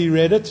 but Eli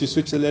read it, you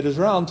switch the letters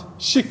around,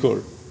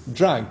 shikur,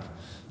 drunk.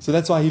 So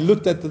that's why he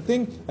looked at the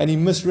thing and he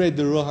misread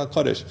the Ruach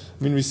HaKodesh.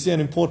 I mean, we see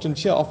an important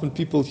here, often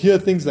people hear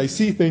things, they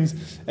see things,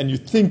 and you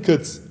think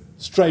it's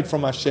straight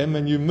from Hashem,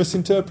 and you're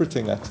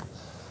misinterpreting it.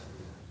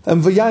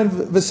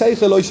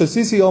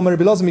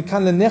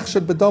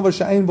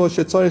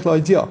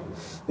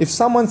 If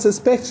someone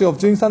suspects you of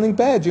doing something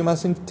bad, you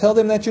must tell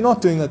them that you're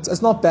not doing it.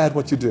 It's not bad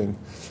what you're doing.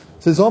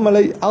 Says don't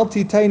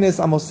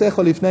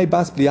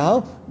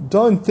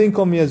think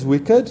of me as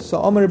wicked.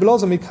 So we see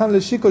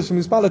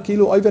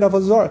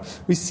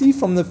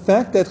from the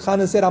fact that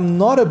Chana said, I'm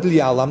not a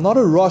blial, I'm not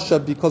a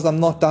Rasha because I'm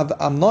not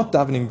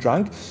davening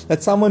drunk,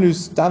 that someone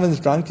who's davens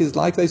drunk is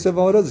like they say it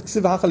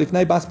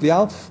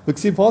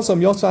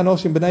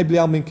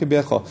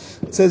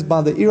says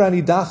by the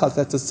Irani Dachas,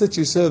 that's a sit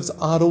who serves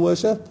idol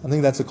worship. I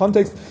think that's the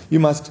context. You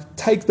must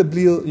take the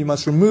blial, you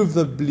must remove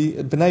the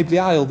bnei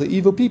blial, the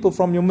evil people,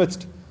 from your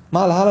midst. So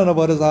someone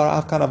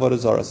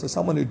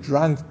who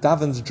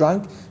davens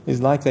drunk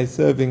is like they're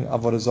serving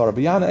avodah zarah.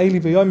 Eli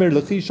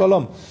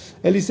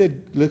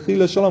said, "Lechi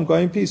l'shalom, go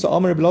in peace."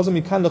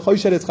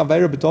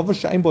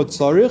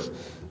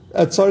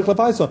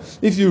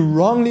 If you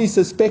wrongly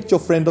suspect your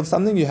friend of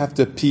something, you have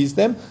to appease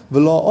them.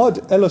 Eli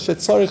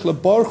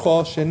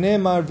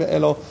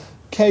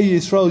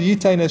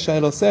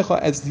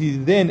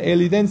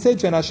then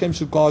said, and Hashem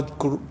should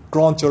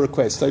grant your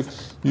request. So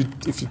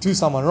if you do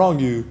someone wrong,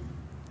 you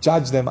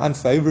judge them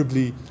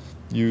unfavorably,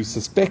 you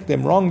suspect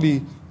them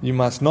wrongly, you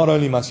must not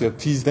only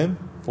appease them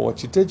for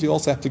what you did, you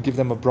also have to give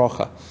them a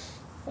bracha.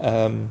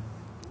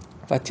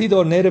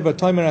 Vatidor nerev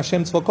v'tomer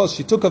Hashem tzvokos.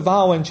 She took a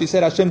vow and she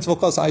said, Hashem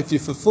tzvokos,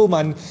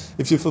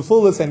 if you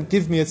fulfill this and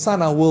give me a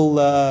son,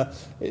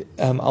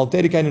 I'll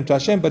dedicate him to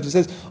Hashem. But it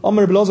says,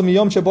 Omer b'lozim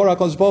miyom shebora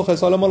HaKadosh Baruch Hu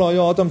Olam lo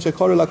yo adam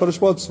shekoru l'HaKadosh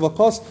Baruch Hu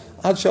tzvokos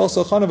ad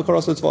she'oso Chana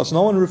v'karoso tzvokos.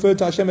 No one referred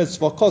to Hashem as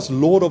tzvokos,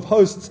 Lord of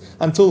hosts,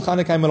 until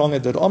Chana came along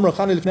and did. Omer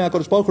Chana lifnei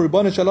HaKadosh Baruch Hu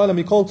Ribono shel Olam,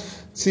 he called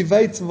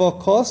tzivei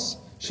tzvokos.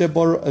 You've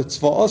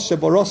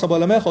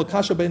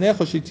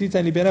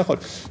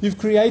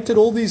created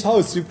all these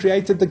hosts, you've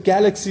created the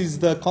galaxies,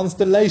 the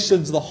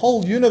constellations, the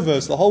whole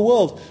universe, the whole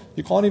world.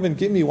 You can't even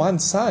give me one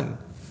son.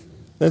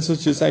 That's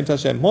what you're saying to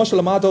Hashem.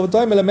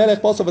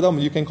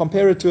 You can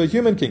compare it to a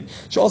human king.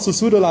 He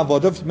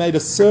made a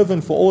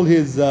servant for all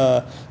his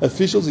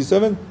officials, his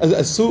servant,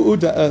 a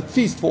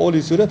feast for all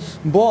his students.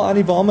 A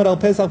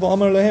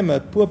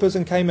poor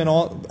person came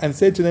and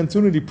said to them,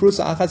 give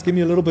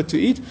me a little bit to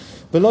eat.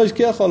 They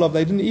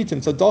didn't eat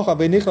him. So he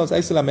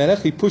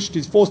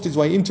forced his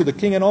way into the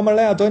king and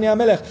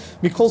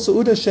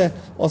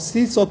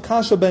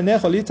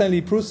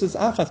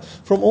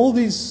from all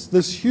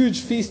this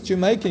huge feast you're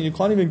making,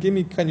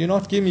 can you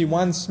not give me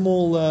one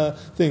small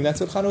thing? That's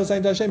what Chana was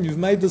saying to Hashem. You've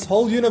made this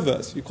whole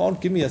universe. You can't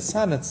give me a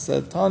son. It's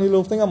a tiny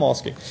little thing I'm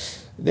asking.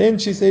 Then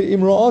she said,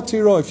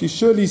 if you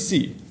surely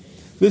see.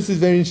 This is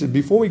very interesting.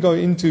 Before we go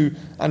into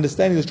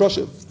understanding this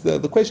drasha,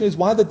 the question is,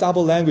 why the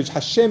double language?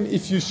 Hashem,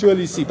 if you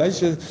surely see.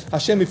 Basically,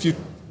 Hashem, if you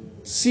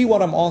see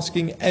what I'm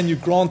asking and you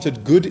grant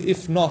it, good.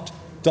 If not, ...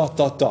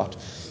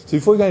 So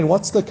before we go in,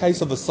 what's the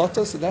case of a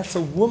sota? So that's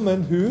a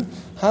woman who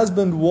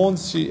husband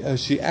warns, she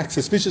acts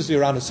suspiciously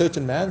around a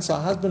certain man, so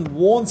her husband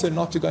warns her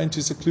not to go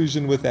into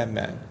seclusion with that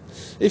man.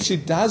 If she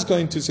does go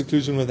into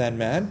seclusion with that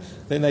man,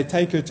 then they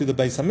take her to the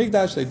Beis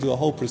Hamikdash, they do a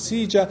whole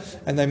procedure,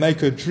 and they make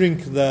her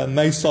drink the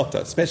mei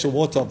sota, special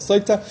water of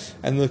sota.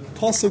 And the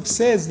pasuk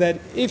says that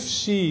if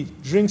she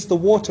drinks the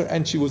water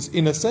and she was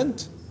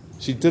innocent,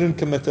 she didn't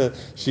commit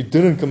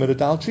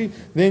adultery,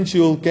 then she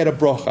will get a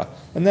bracha.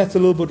 And that's a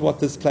little bit what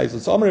this plays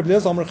with. So Amar Rebbe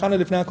Eliezer, Amar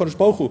Chana lifnei HaKadosh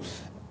Baruch Hu.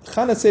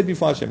 Chana said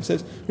before Hashem,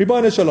 says,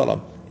 Ribono shel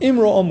Olam, im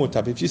ro'o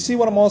mutab. If you see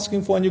what I'm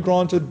asking for and you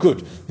grant it,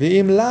 good.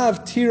 Ve'im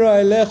lav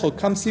tira elecho,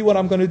 come see what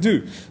I'm going to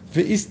do.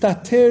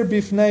 Ve'istater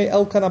bifnei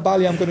elkan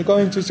abali, I'm going to go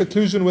into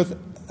seclusion with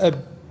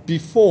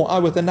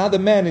another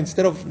man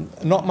instead of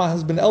not my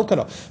husband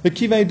Elkanah. And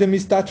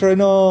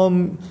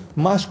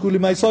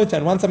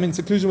once I'm in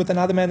seclusion with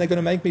another man, they're going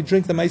to make me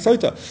drink the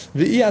meisota.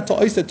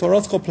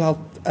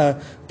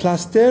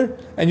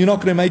 And you're not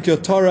going to make your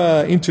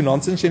Torah into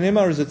nonsense.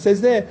 As it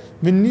says there,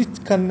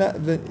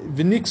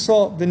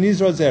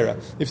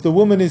 if the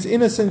woman is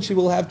innocent, she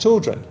will have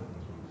children.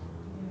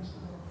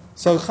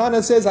 So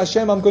Chana says,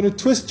 Hashem, I'm going to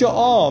twist your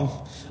arm.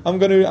 I'm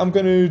going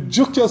to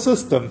juke your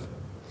system.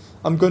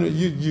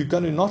 You're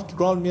going to not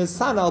grant me a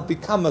son. I'll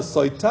become a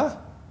soita,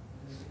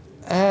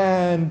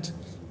 and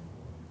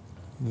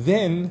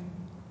then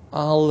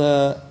I'll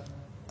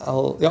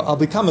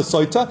become a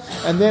soita,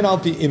 and then I'll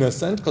be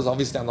innocent because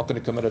obviously I'm not going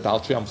to commit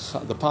adultery. I'm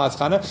the pious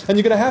chana, and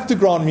you're going to have to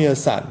grant me a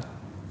son.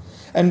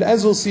 And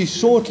as we'll see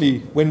shortly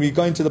when we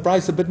go into the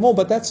Bryce a bit more,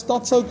 but that's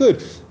not so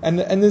good. And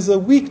there's a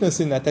weakness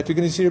in that we're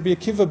going to see Rabbi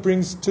Akiva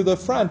brings to the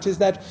front, is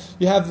that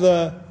you have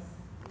the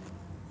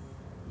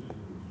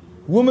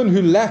women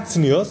who lack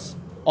tznius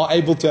are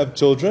able to have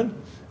children,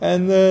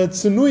 and the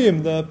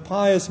tsunuyim, the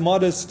pious,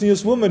 modest,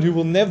 tznius woman who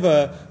will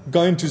never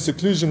go into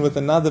seclusion with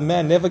another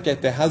man, never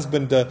get their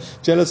husband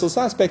jealous or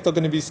suspect, are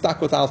going to be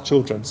stuck without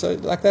children. So,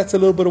 that's a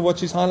little bit of what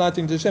she's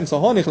highlighting to Hashem. So,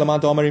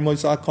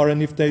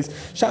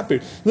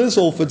 this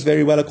all fits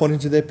very well according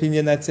to the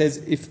opinion that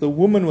says if the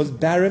woman was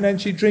barren and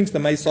she drinks the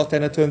meisot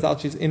and it turns out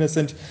she's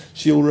innocent,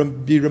 she'll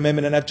be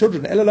remembered and have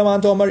children.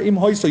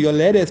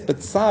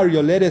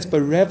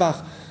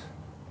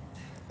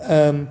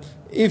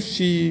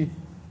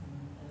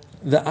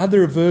 The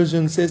other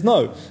version says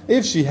no.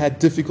 If she had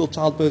difficult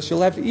childbirth,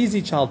 she'll have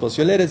easy childbirth.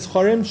 Yoledes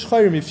chorim,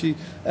 shchorim. If she,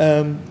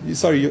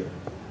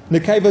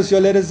 nekevas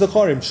yoledes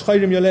zechorim,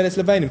 shchorim yoledes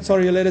levanim,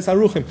 tzor yoledes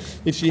aruchim.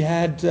 If she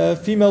had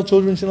female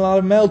children, she'll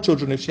have male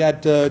children. If she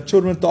had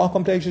children with dark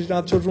complexion, she'll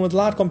have children with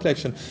light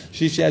complexion.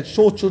 She had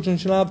short children,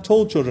 she'll have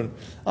tall children.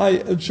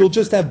 She'll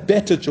just have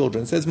better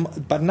children. It says,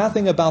 but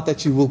nothing about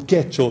that she will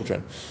get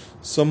children.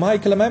 So,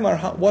 Michael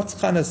Amemar, what's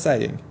Chana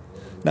saying?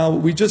 Now,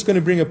 we're just going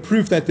to bring a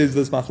proof that there's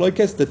this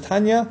machlokes, the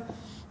Tanya,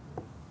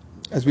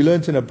 as we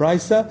learned in a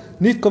Brisa.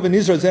 Nitkov in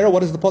Israel Zera, what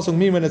does the pasuk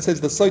mean when it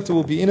says the soita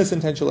will be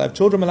innocent and she'll have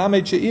children?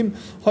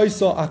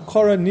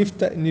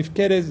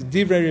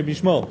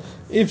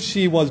 If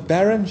she was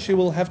barren, she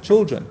will have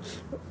children.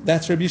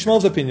 That's Rabbi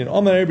Yishmael's opinion.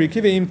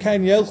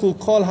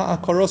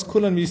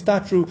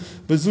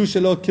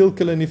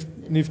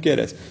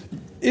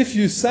 If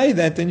you say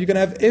that, then you're going to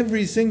have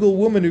every single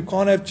woman who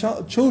can't have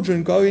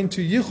children go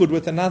into yichud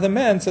with another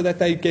man so that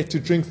they get to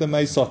drink the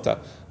mei sota.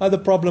 The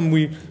problem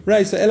we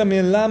raise. So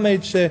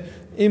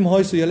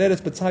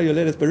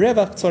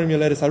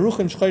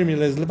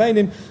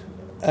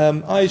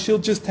she'll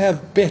just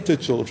have better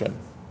children.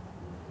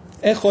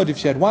 Echod, if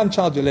she had one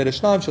child, you'll let her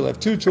shnaim, she'll have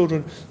two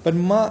children, but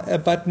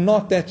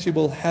not that she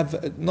will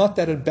have, not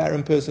that a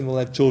barren person will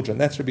have children.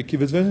 That's Rabbi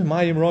Kiva's version.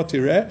 Ma'im roti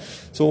reh.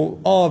 So,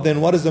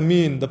 then what does it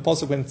mean? The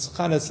pasuk when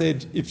Chana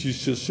said, if you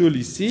shall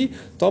surely see,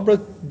 Dobra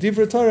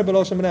divra Torah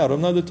b'loshem b'nei.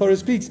 No, the Torah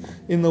speaks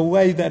in the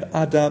way that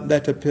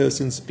a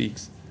person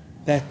speaks.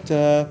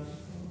 That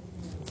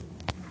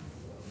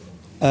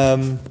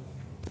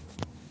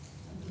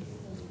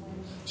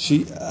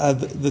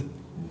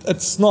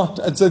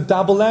it's a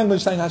double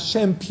language saying,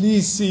 Hashem,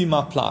 please see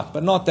my plight,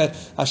 but not that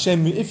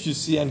Hashem, if you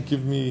see and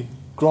give me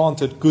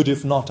granted, good,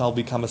 if not, I'll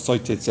become a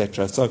soit,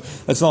 etc. So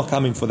it's not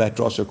coming for that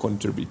drasha according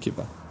to Rabbi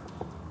Kiva.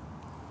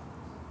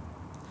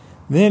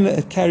 Then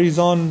it carries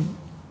on.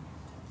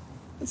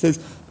 It says,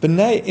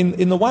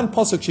 in the one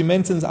pasuk she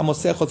mentions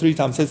Amosecha 3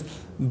 times. It says,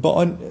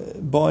 Ba'ani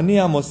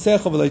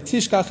Amosecha v'lo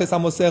tishkach es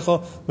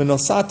Amosecha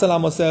v'nosata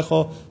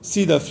l'Amosecha.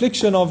 See the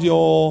affliction of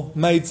your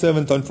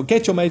maidservant. Don't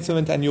forget your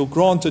maidservant, and you'll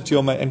grant it to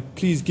your maid. And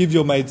please give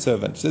your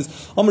maidservant. It says,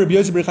 Amr Rabbi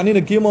Yosef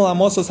B'Chanina Gimel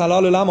Amosos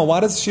Halal Ulama. Why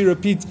does she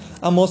repeat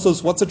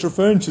Amosos? What's it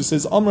referring to? It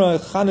says, Amr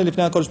Chana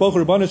Lifnei HaKadosh Baruch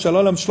Hu Ribono Shel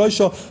Olam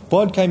Shloisha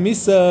Bod Kei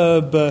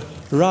Misa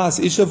B'Ras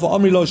Isha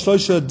V'Amri Lo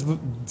Shloisha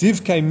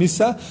Div Kei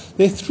Misa.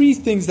 There are three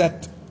things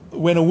that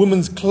when a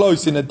woman's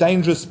close in a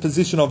dangerous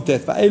position of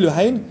death, there are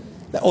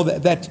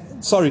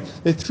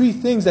three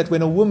things that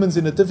when a woman's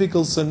in a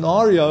difficult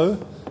scenario,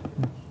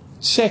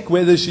 check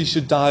whether she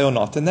should die or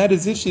not. And that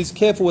is if she's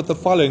careful with the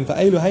following.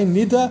 Family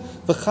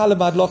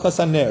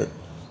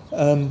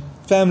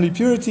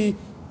purity,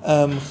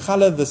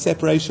 challah, the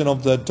separation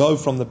of the dough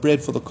from the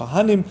bread for the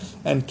kohanim,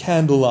 and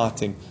candle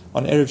lighting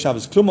on Erev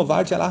Shabbos. Klum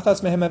avarti al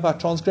achas mehem, if I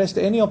transgressed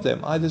any of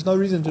them, there's no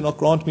reason to not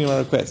grant me my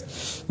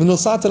request. My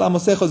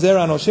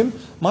zera anoshim.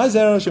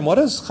 What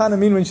does Chana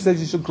mean when she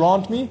says you should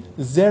grant me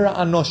zera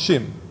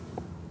anoshim?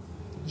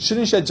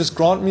 Shouldn't she just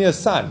grant me a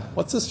son?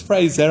 What's this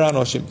phrase zera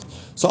anoshim?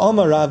 So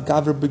Amar Rav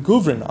Gavra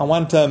beguvrin, I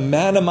want a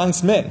man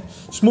amongst men.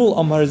 Shmuel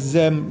Amar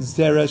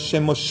zera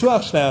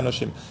shemoshuach shnei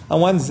anoshim, I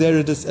want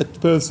zera, a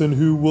person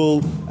who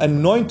will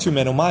anoint two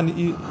men. Uman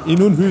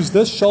inun, who's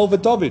this? Shaul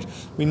v'David.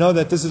 We know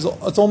that it's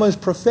almost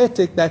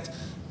prophetic that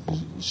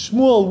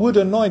Shmuel would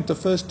anoint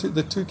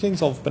the two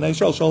kings of Bnei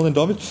Israel, Shaul and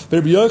David.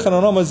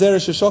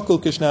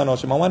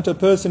 I want a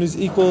person who's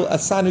equal, a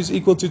son who's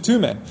equal to two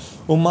men.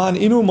 Uman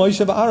inu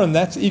Moshe v'Aaron,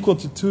 that's equal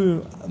to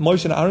two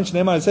Moshe and Aaron.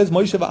 Shneimar, it says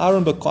Moshe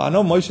v'Aaron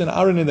b'kohano, Moshe and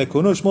Aaron in their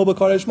kono, Shmuel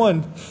b'karei Shmo,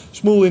 and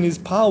Shmuel in his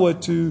power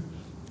to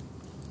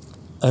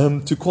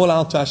call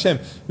out to Hashem.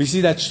 We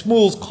see that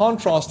Shmuel's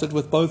contrasted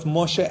with both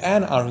Moshe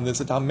and Aaron.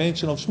 There's a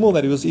dimension of Shmuel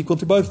that he was equal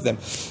to both of them.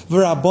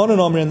 V'Rabbanan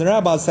Omer, and the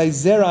rabbis say,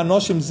 Zera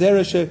Anoshim,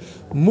 Zera she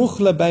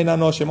Muchla Bein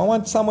Anoshim. I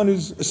want someone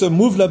who's, so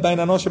Muvla Bein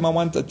Anoshim, I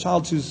want a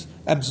child who's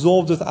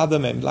absorbed with other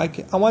men.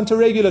 Like, I want a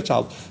regular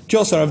child.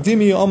 Kyosar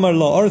Avdimi Omer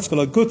Lo Oretz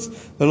V'Lo Gut,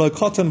 V'Lo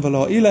Kotan,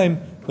 V'Lo Ilaim,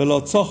 V'Lo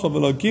Tzocha,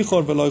 V'Lo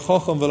Gichor, V'Lo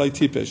Chocham, V'Lo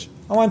Tipesh.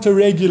 I want a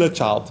regular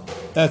child.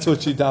 That's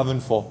what she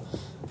davened for.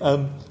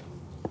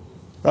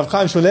 Rav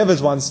Chaim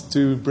Shmulevitz wants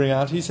to bring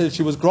out, he says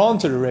she was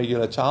granted a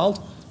regular child,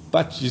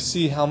 but you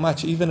see how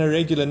much even a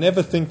regular,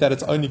 never think that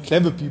it's only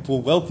clever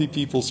people, wealthy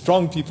people,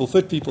 strong people,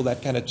 fit people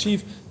that can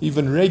achieve.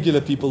 Even regular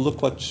people,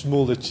 look what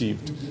Shmuel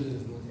achieved.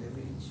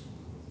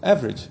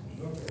 Average.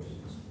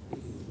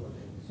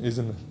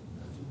 Isn't it?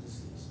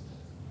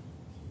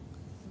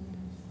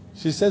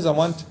 She says, I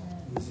want...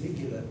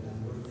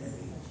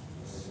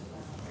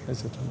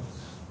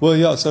 Well,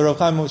 yeah, so Rav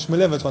Chaim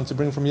Shmulevitz wants to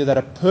bring from here that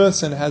a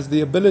person has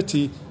the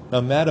ability, no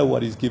matter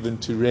what he's given,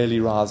 to really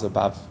rise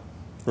above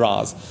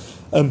rise.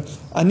 Later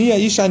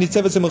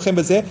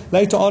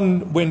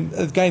on, when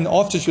again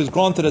after she was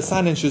granted a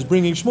son and she was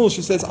bringing Shmuel,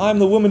 she says, I'm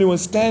the woman who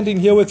was standing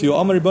here with you.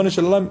 Amar Rabbi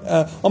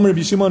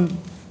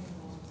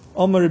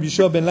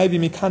Yeshua ben Levi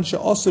mikan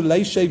she'asu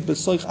leishev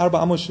b'soich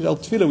arba amos shel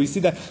tefillah. We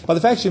see that by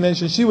the fact she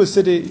mentioned she was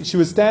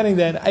standing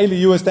there, and Eli,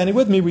 you were standing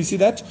with me. We see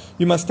that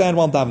you must stand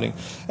while davening.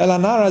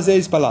 Elanar hazeh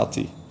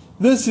ispalalti.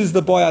 This is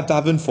the boy I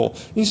daven for.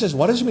 He says,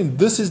 what does it mean?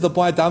 This is the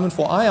boy I daven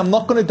for. I am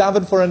not going to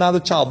daven for another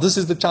child. This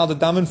is the child I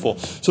daven for.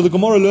 So the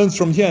Gemara learns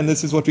from here, and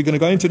this is what we're going to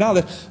go into now,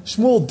 that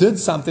Shmuel did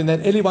something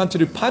that Eli wanted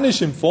to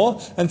punish him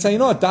for, and say, you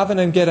know what, daven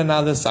and get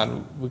another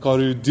son. We've got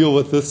to deal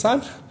with this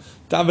son.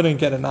 Daven and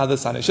get another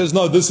son. He says,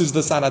 no, this is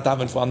the son I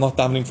daven for. I'm not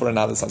davening for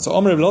another son. So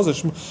Omer Rebbe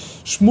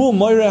Shmuel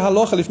moire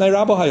halacha lifnei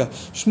Rabbi Haya.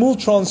 Shmuel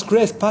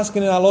transgressed paskin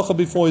in halacha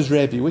before his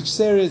Rebbe, which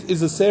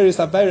is a serious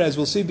avera, as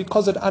we'll see,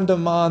 because it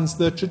undermines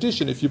the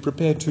tradition if you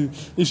prepare to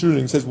issue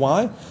ruling. He says,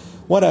 why?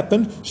 What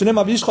happened? They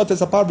shechted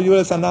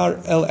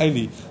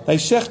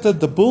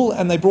the bull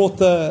and they brought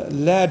the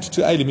lad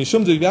to Eli.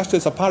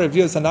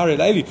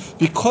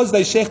 Because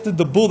they shechted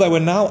the bull, they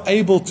were now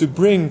able to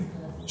bring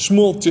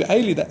Shmuel to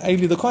Eli. That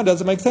Eli the Kohen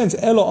doesn't make sense.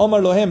 Elo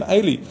Omar Lohem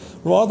Eli.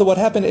 Rather, what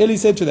happened? Eli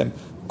said to them,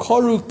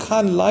 "Koru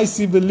kan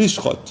laisi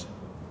v'lishchot."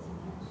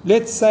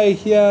 Let's say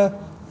here,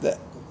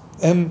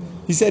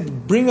 he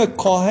said, "Bring a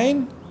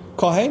kohen,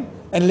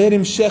 and let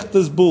him shech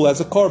this bull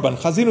as a korban.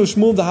 Chazinu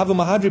Shmuel the Hava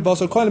Mahadri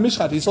Basar Kohen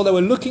Mishchat. He saw they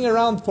were looking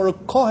around for a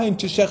kohen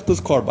to shech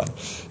this korban.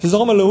 He says,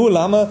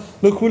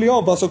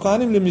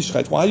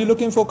 why are you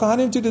looking for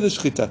kohanim to do the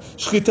shchita?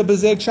 Shchita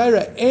bezeg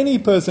shaira. Any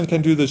person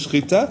can do the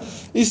shchita.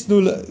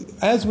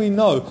 As we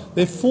know,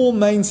 there are 4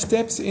 main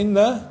steps in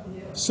the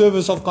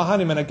service of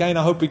kohanim, and again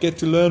I hope we get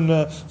to learn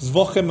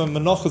zvochem and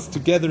menachos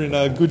together in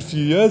a good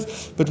few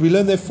years, but we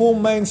learn there are 4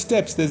 main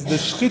steps. There's the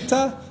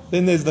shchita,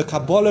 then there's the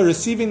kabbalah,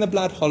 receiving the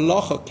blood,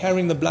 halacha,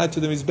 carrying the blood to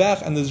the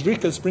mizbech, and there's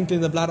rika, sprinkling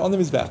the blood on the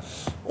mizbech.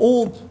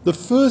 All the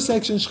first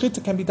section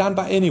shchita can be done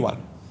by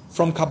anyone.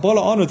 From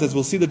Kabbalah onwards, as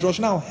we'll see the drosh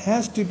now,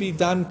 has to be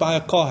done by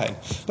a kohen.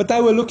 But they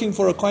were looking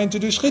for a kohen to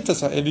do shchita.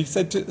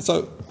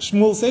 So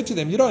Shmuel said to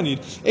them, you don't need.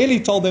 Eli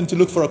told them to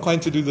look for a kohen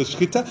to do the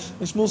shchita.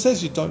 And Shmuel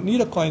says, you don't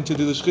need a kohen to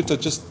do the shchita.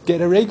 Just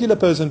get a regular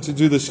person to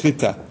do the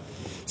shchita.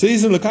 So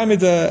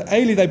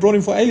Eli, they brought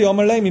him for Eli.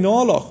 Omar Lei mino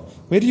aloch.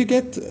 Where do you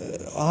get?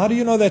 How do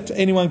you know that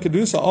anyone can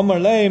do so? Omar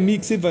Lei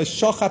miksiv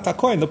shochat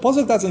hakohen. The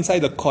pasuk doesn't say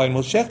the kohen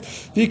will shech.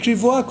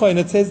 V'ikrivu hakohen.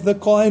 It says the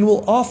kohen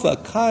will offer.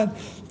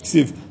 It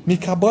says from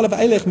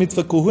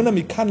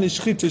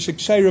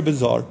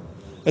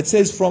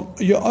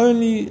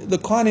the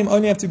kohanim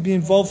only have to be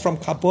involved from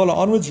Kabbalah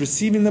onwards,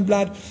 receiving the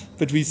blood.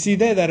 But we see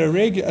there that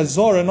a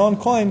zor, a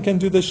non-kohen, can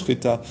do the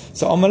shchita.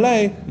 So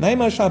Amalei,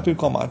 Neymar Shapir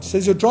Komat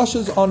says your drosh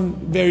is on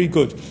very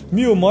good.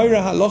 You've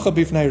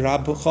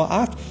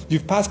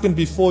pasken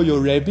before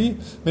your Rebbe,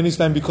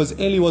 because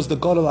Eli was the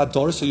God of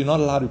Ador, so you're not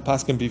allowed to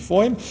pasken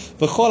before him.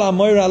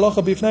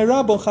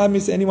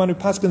 Anyone who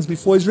paskens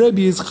before his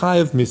Rebbe is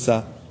chayav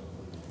misa.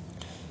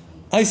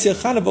 I say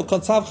Chana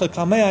v'kotzav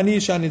chamei ani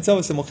shanitzov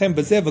v'semochem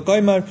b'zeh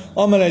v'goymer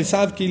omer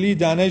esav ki li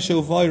danei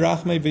sheuvoi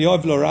rachmei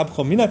v'yov lo rab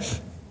chomina.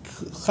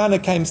 Chana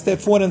came step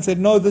forward and said,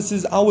 no,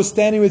 I was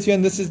standing with you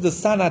and this is the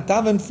son I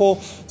davened for.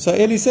 So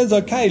Eli says,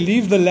 okay,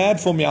 leave the lad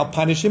for me, I'll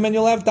punish him and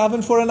you'll have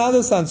daven for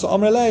another son. So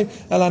Omrele,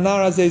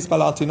 Elanar Azez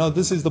Balati, no,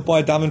 this is the boy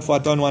I daven for, I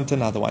don't want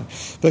another one.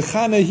 But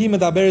Chana hi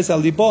medaberes al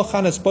libo,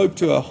 Chana spoke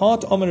to her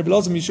heart, Omer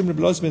Rebelozim Yishum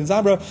Rebelozim ben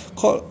Zabra,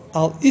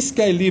 al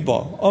iske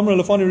libo, Omer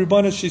Lefoni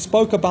Ribbono, she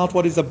spoke about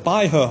what is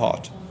by her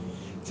heart.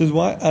 It says,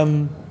 why?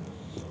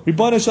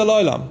 Ribbon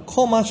Shaloilam,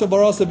 Kol Masha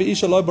Barasa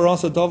Beisha Lo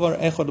Barasa Dovar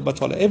Echad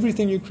Batola.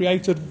 Everything you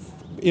created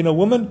in a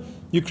woman,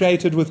 you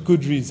created with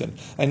good reason.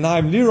 And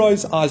Naim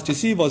Leroy's eyes to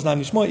see, was Naim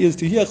Nishmo, ears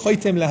to hear,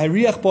 Choitem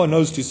Lahariach Bo,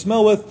 nose to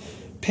smell with,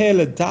 Pe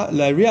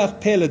Lahariach,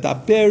 Pe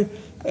Ledaber,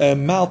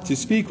 mouth to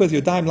speak with,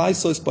 Yodaim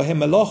Laisos Bohem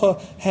Melocha,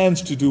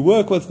 hands to do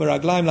work with,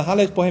 Veraglaim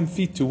Lahalech Bohem,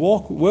 feet to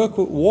walk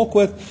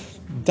with,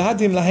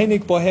 Dadim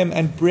lahenik bohem,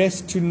 and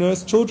breast to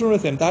nurse children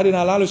with him. Dadin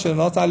alalush and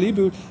not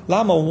alibu.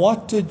 Lama, why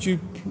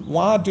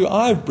do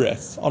I have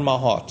breasts on my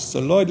heart? So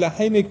Lord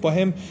lahenik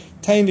bohem,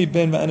 tainli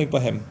ben va'anik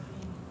bohem.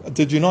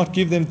 Did you not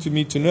give them to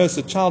me to nurse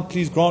a child?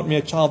 Please grant me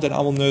a child and I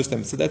will nurse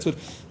them. So that's a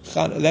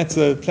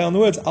play on the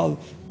words.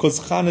 Because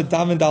Chana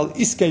davened al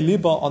iske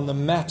liba, on the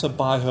matter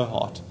by her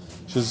heart.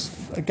 Which is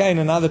again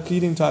another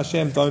pleading to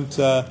Hashem, don't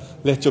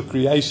let your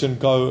creation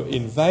go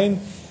in vain.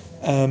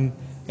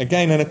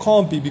 Again, and it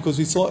can't be because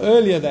we saw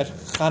earlier that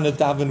Chana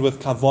davened with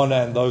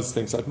Kavona and those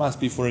things, so it must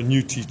be for a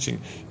new teaching.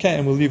 Okay,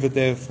 and we'll leave it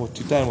there for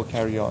today and we'll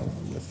carry on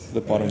with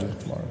the bottom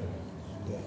tomorrow.